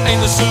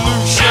ain't the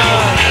solution,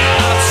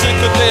 I'm sick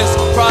of this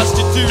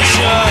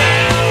prostitution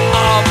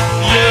of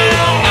you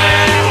and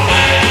me.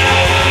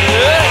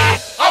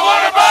 I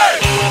wanna be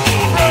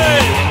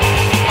free.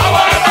 I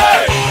wanna be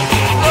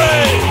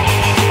free.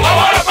 I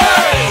wanna be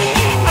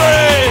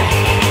free.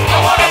 I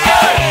wanna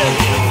be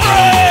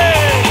free.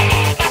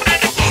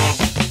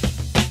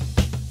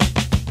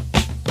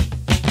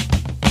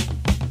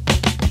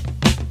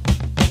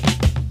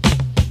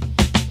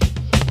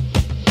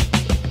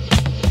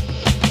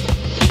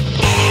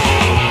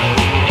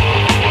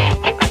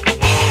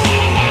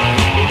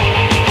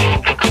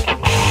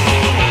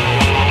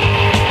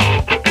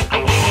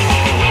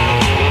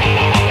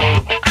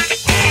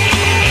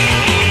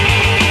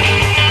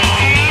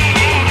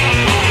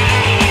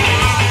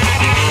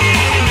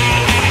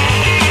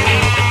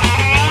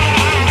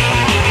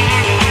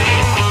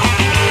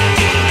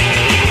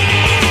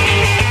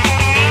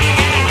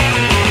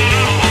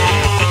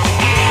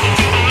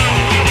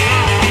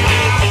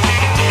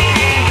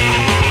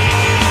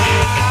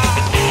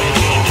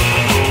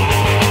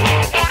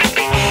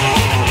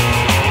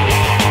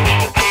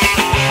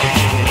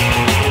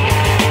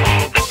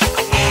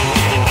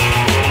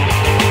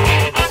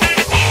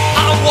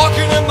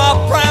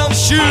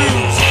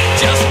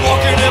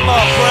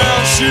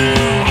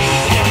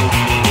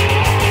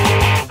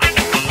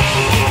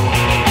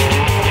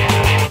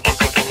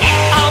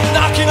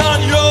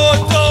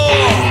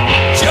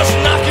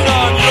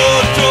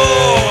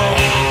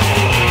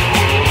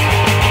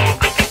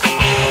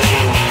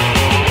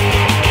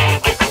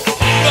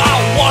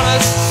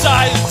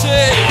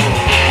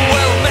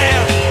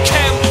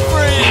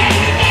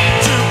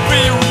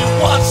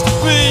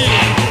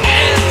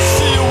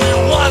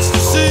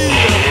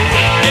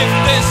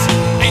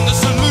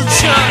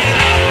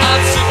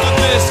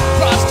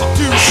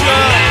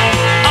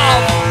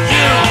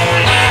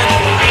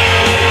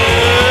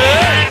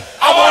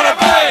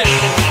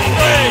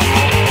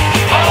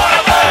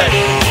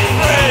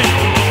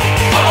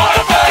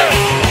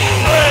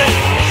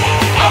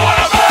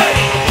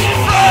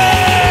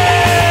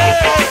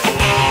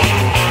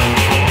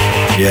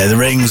 Yeah, The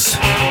Rings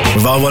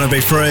with I Wanna Be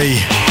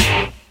Free.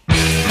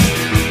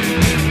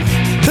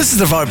 This is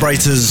the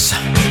Vibrators.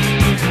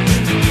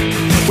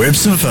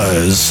 Whips and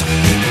Furs.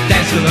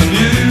 Dance to the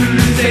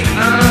music,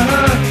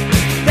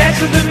 dance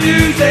to the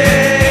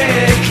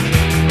music.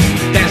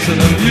 Dance to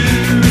the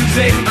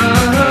music,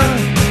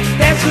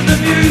 dance to the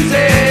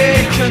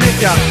music. And if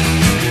you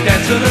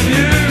dance to the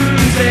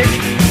music,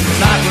 the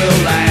night will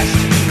last,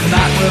 the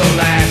night will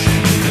last,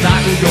 the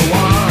night will go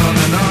on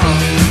and on.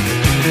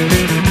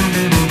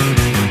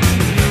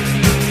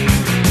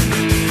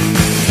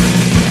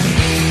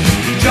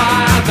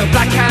 Drive the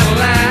black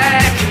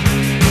Cadillac,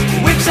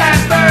 whips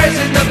and furs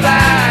in the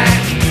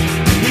back.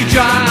 He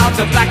drives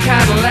a black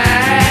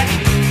Cadillac,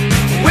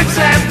 whips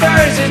and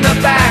furs in the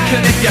back.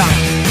 And if you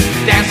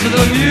dance to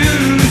the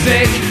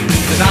music,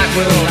 the night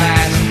will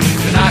last,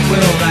 the night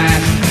will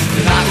last,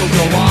 the night will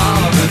go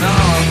on and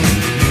on.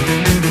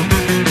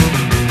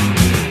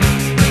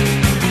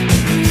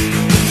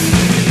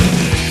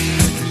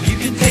 You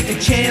can take a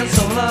chance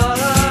on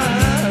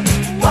love,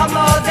 one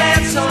more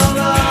dance on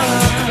love.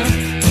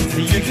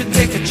 You can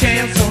take a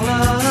chance on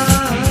love,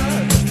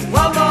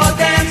 one more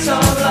dance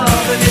on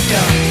love. And if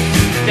you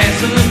dance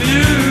to the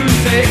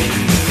music,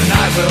 the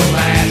night will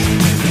last,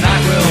 the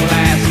night will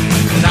last,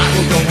 the night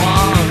will go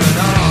on and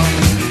on.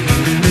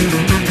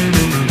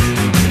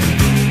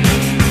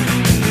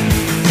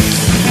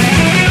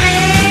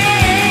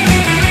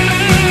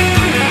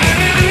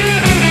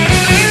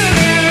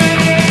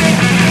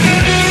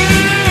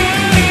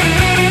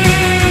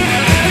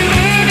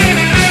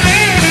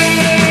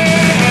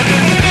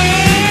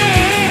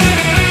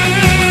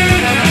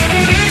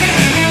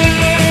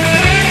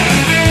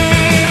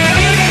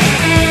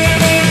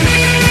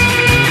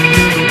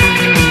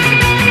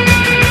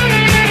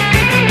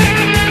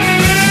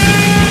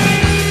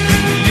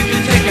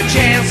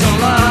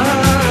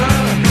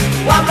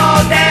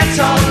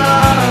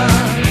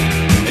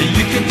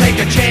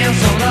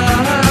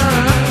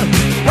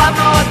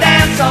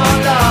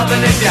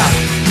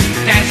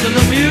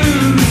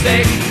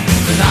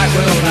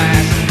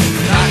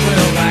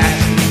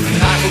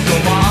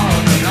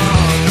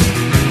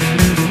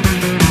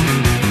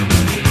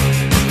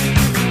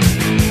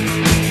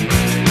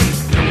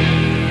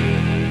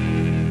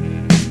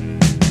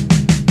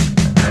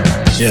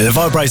 Yeah, the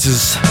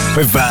Vibrators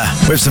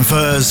with some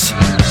furs.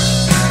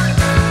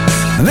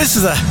 And this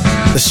is the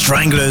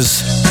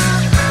Stranglers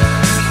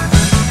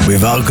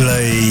with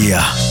Ugly.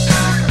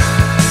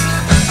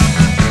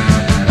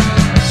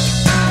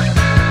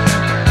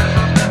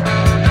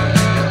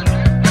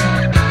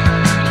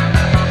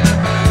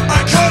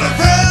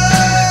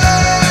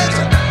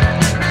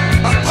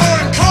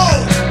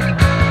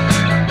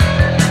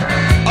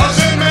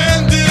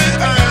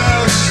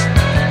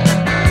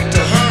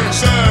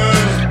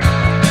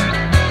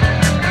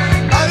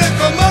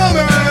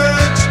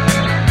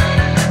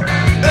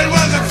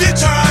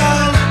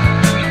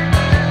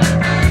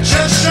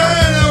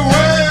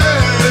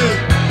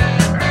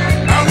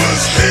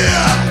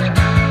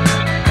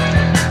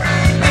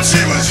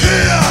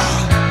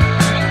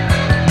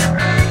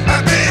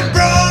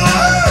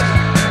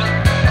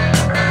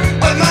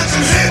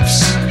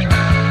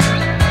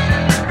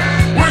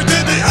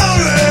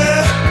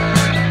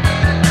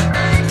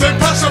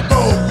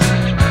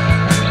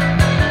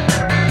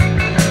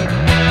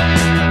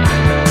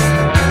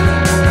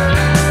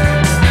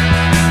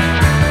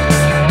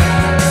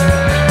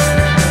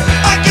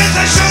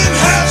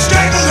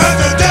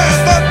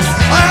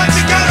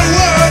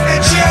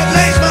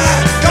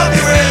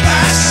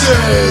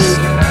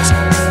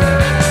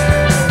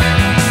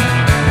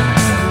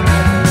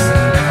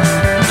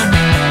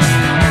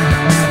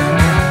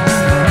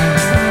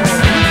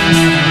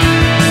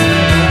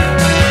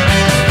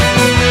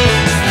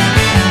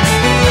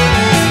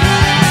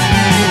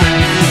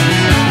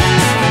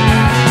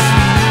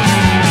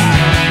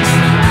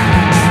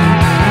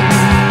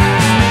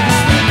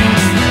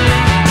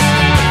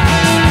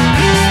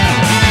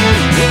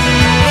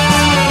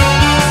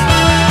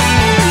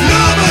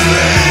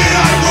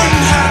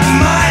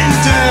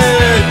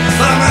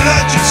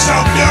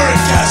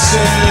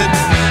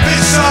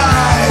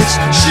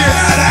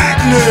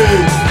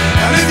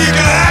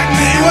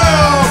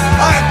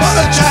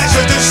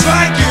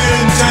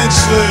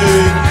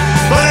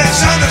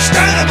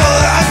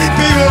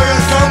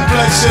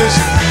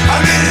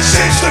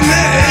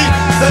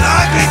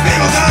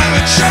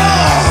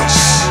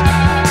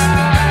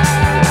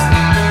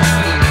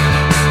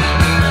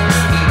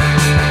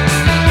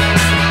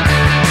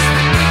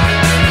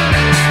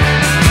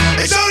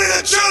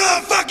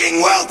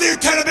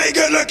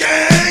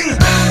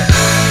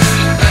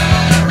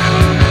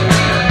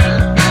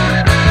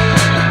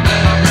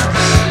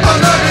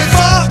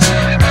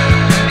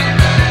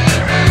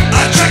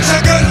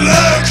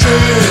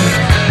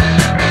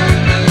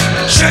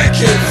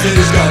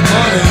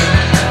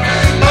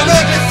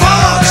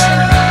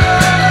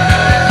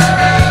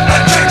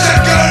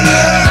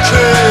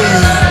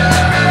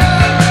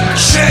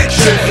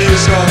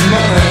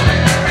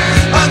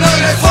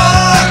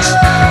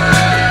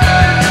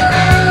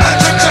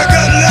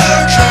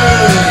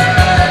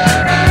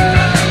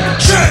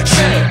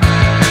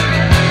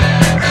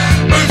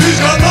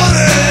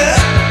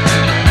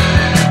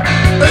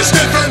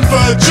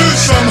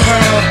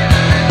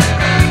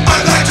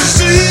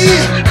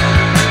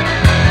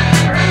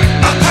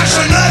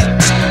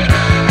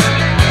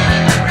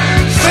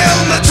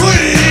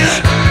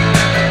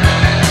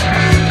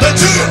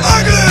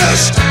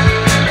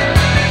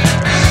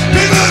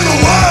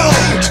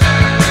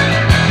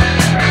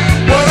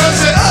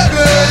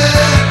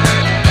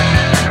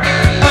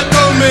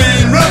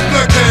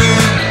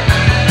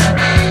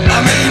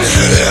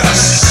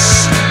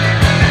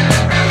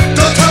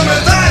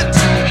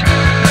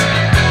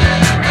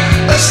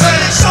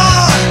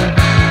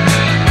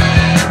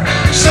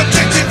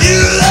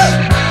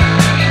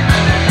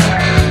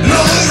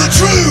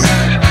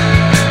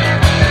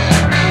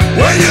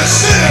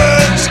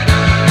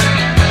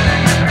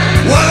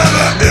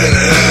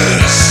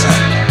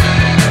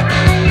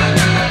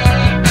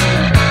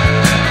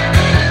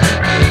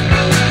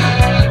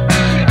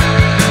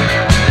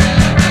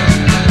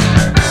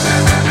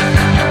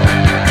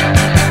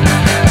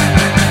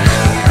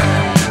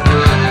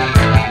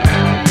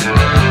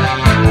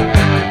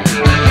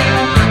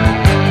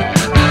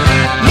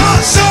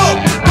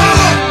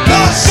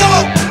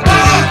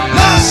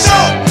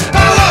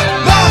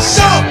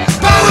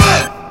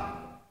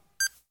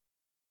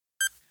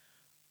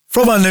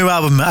 From my new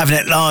album, Having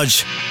It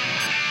Large,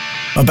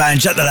 my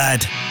band Jack the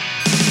Lad.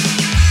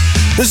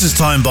 This is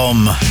Time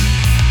Bomb.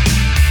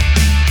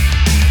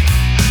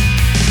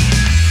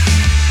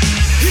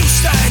 He'll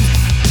stand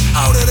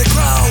out of the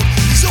crowd,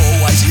 he's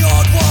always the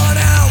odd one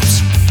out.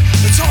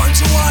 The time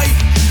to wait,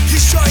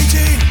 he's straight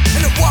in,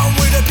 and the one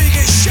with the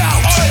biggest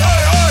shout. Oi,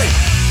 oi, oi!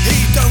 He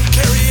don't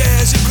carry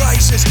airs and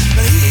graces,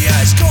 but he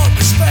has got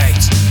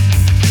respect.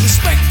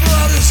 Respect for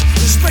others,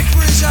 respect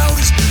for his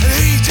elders, and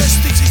he just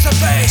thinks he's the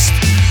best.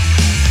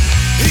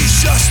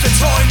 He's just a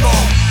time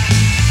bomb,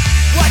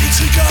 waiting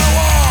to go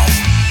off.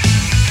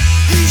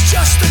 He's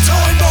just a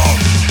time bomb,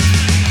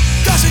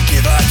 doesn't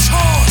give a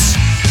toss.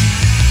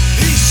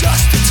 He's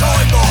just a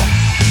time bomb,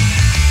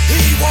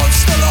 he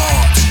wants the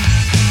lot.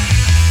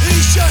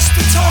 He's just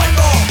a time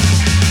bomb,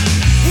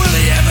 will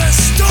he ever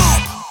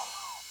stop?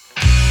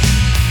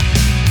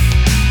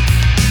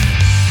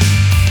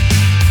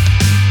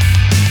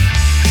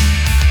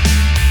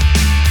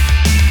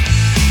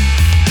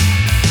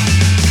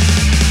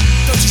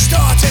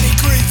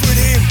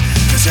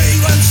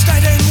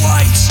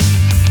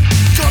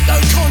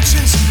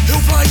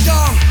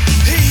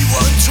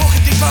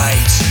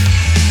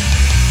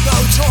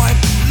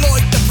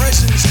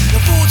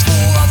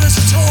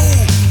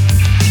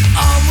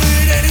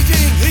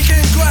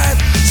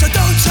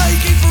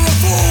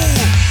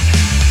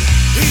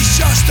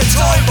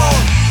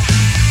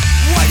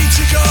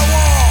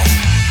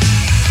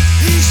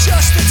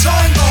 just a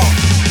time bomb.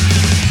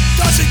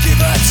 Doesn't give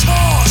a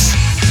toss.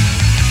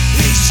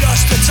 He's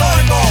just a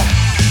time bomb.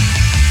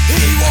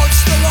 He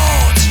wants the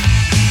lot.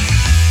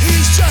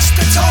 He's just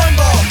a time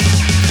bomb.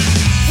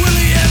 Will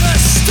he ever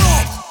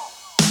stop?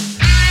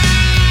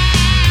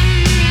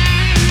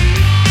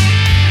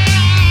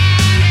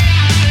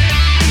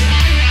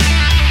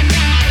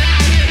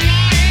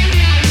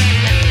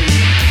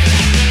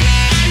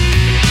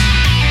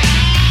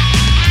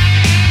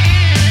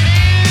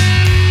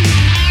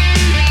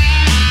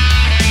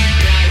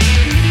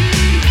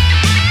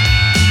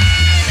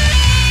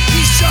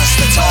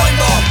 Time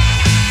bomb,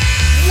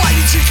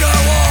 waiting to go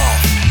off.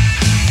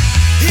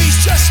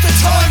 He's just a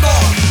time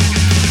bomb,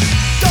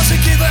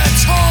 doesn't give a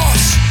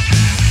toss.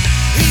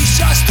 He's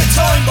just a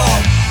time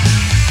bomb,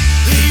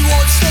 he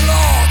wants the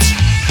lot.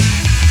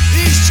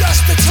 He's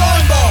just a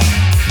time bomb,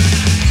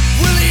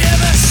 will he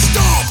ever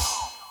stop?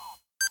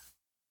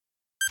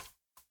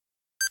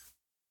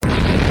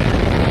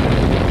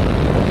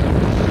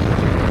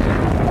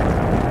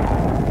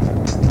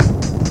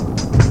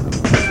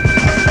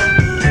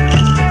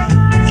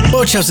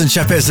 Well, chaps and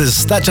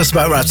chappesses, that just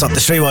about wraps up the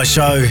Streetwise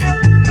show.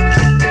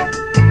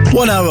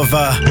 1 hour of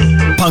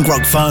punk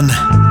rock fun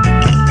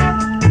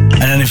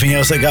and anything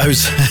else that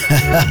goes.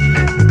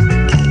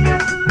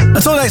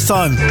 Until next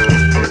time,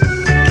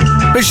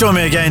 please join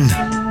me again.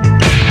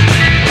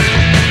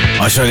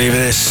 I shall leave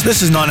this.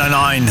 This is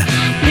 909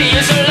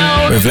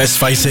 with Let's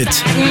Face It.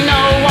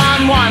 No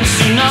one wants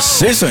to know.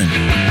 See you soon.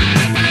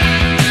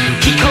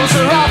 He calls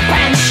her up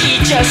and she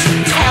just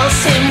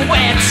tells him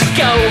where to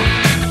go.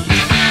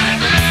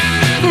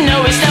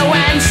 No is no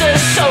answer,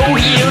 so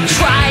he'll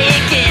try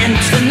again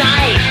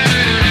tonight.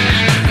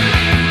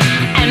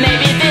 And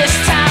maybe this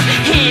time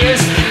he is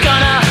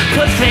gonna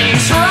put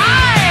things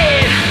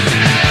right.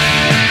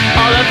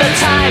 All of the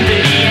time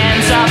that he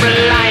ends up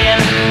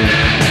lying.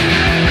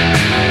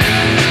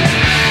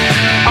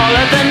 All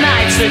of the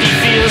nights that he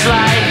feels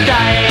like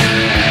dying.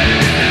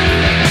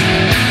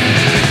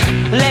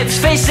 Let's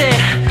face it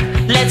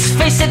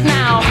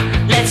now.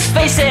 Let's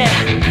face it,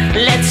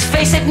 let's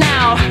face it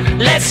now.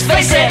 Let's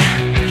face it.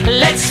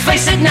 Let's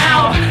face it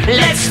now,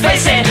 let's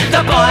face it,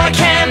 the boy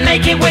can't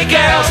make it with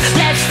girls.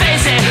 Let's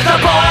face it, the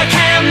boy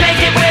can't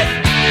make it with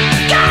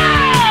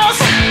girls.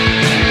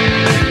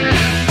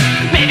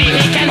 Maybe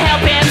he can help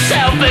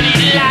himself, but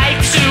he'd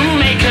like to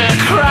make her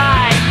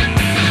cry.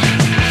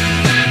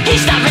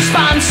 He's not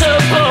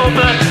responsible,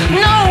 but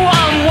no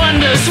one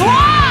wonders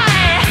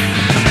why.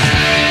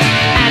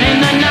 And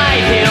in the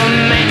night he'll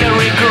make her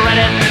regret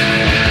it.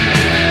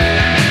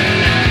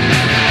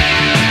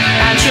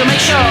 She'll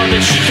make sure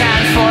that she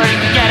can't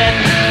forget it.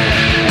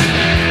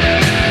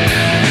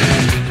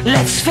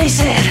 Let's face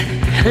it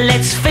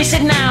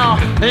now.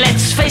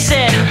 Let's face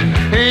it now.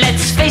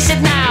 Let's face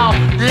it now.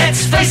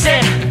 Let's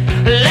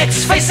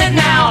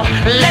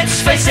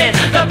face it,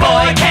 the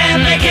boy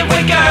can't make it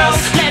with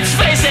girls. Let's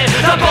face it,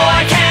 the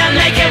boy can't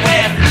make it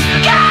with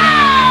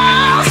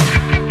girls.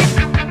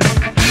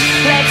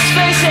 Let's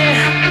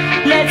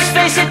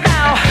face it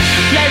now.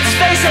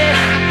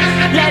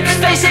 Let's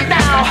face it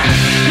now.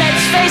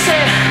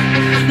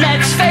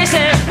 Let's face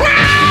it now.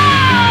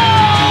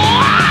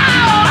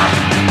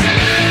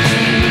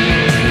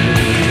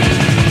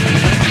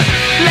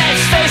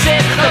 Let's face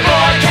it, the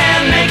boy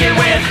can't make it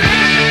with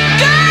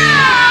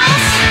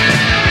girls.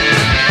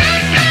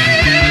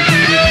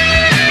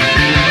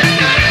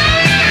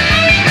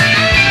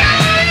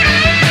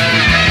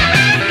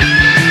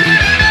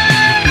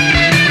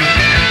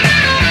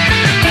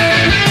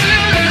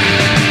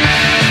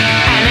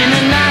 And in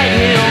the night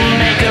he'll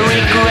make her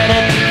regret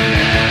it.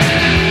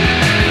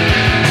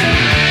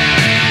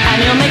 And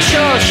he'll make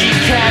sure she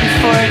can't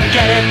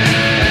forget it.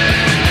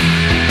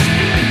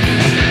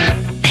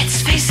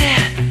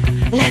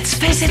 Let's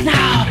face it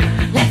now.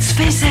 Let's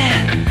face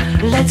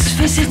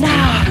it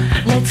now.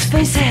 Let's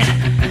face it now.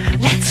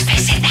 Let's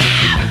face it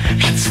now.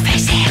 Let's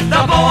face it.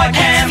 The boy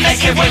can't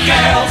make it with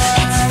girls.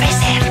 Let's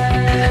face it.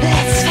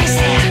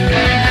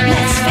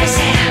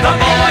 The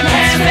boy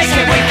can't make it.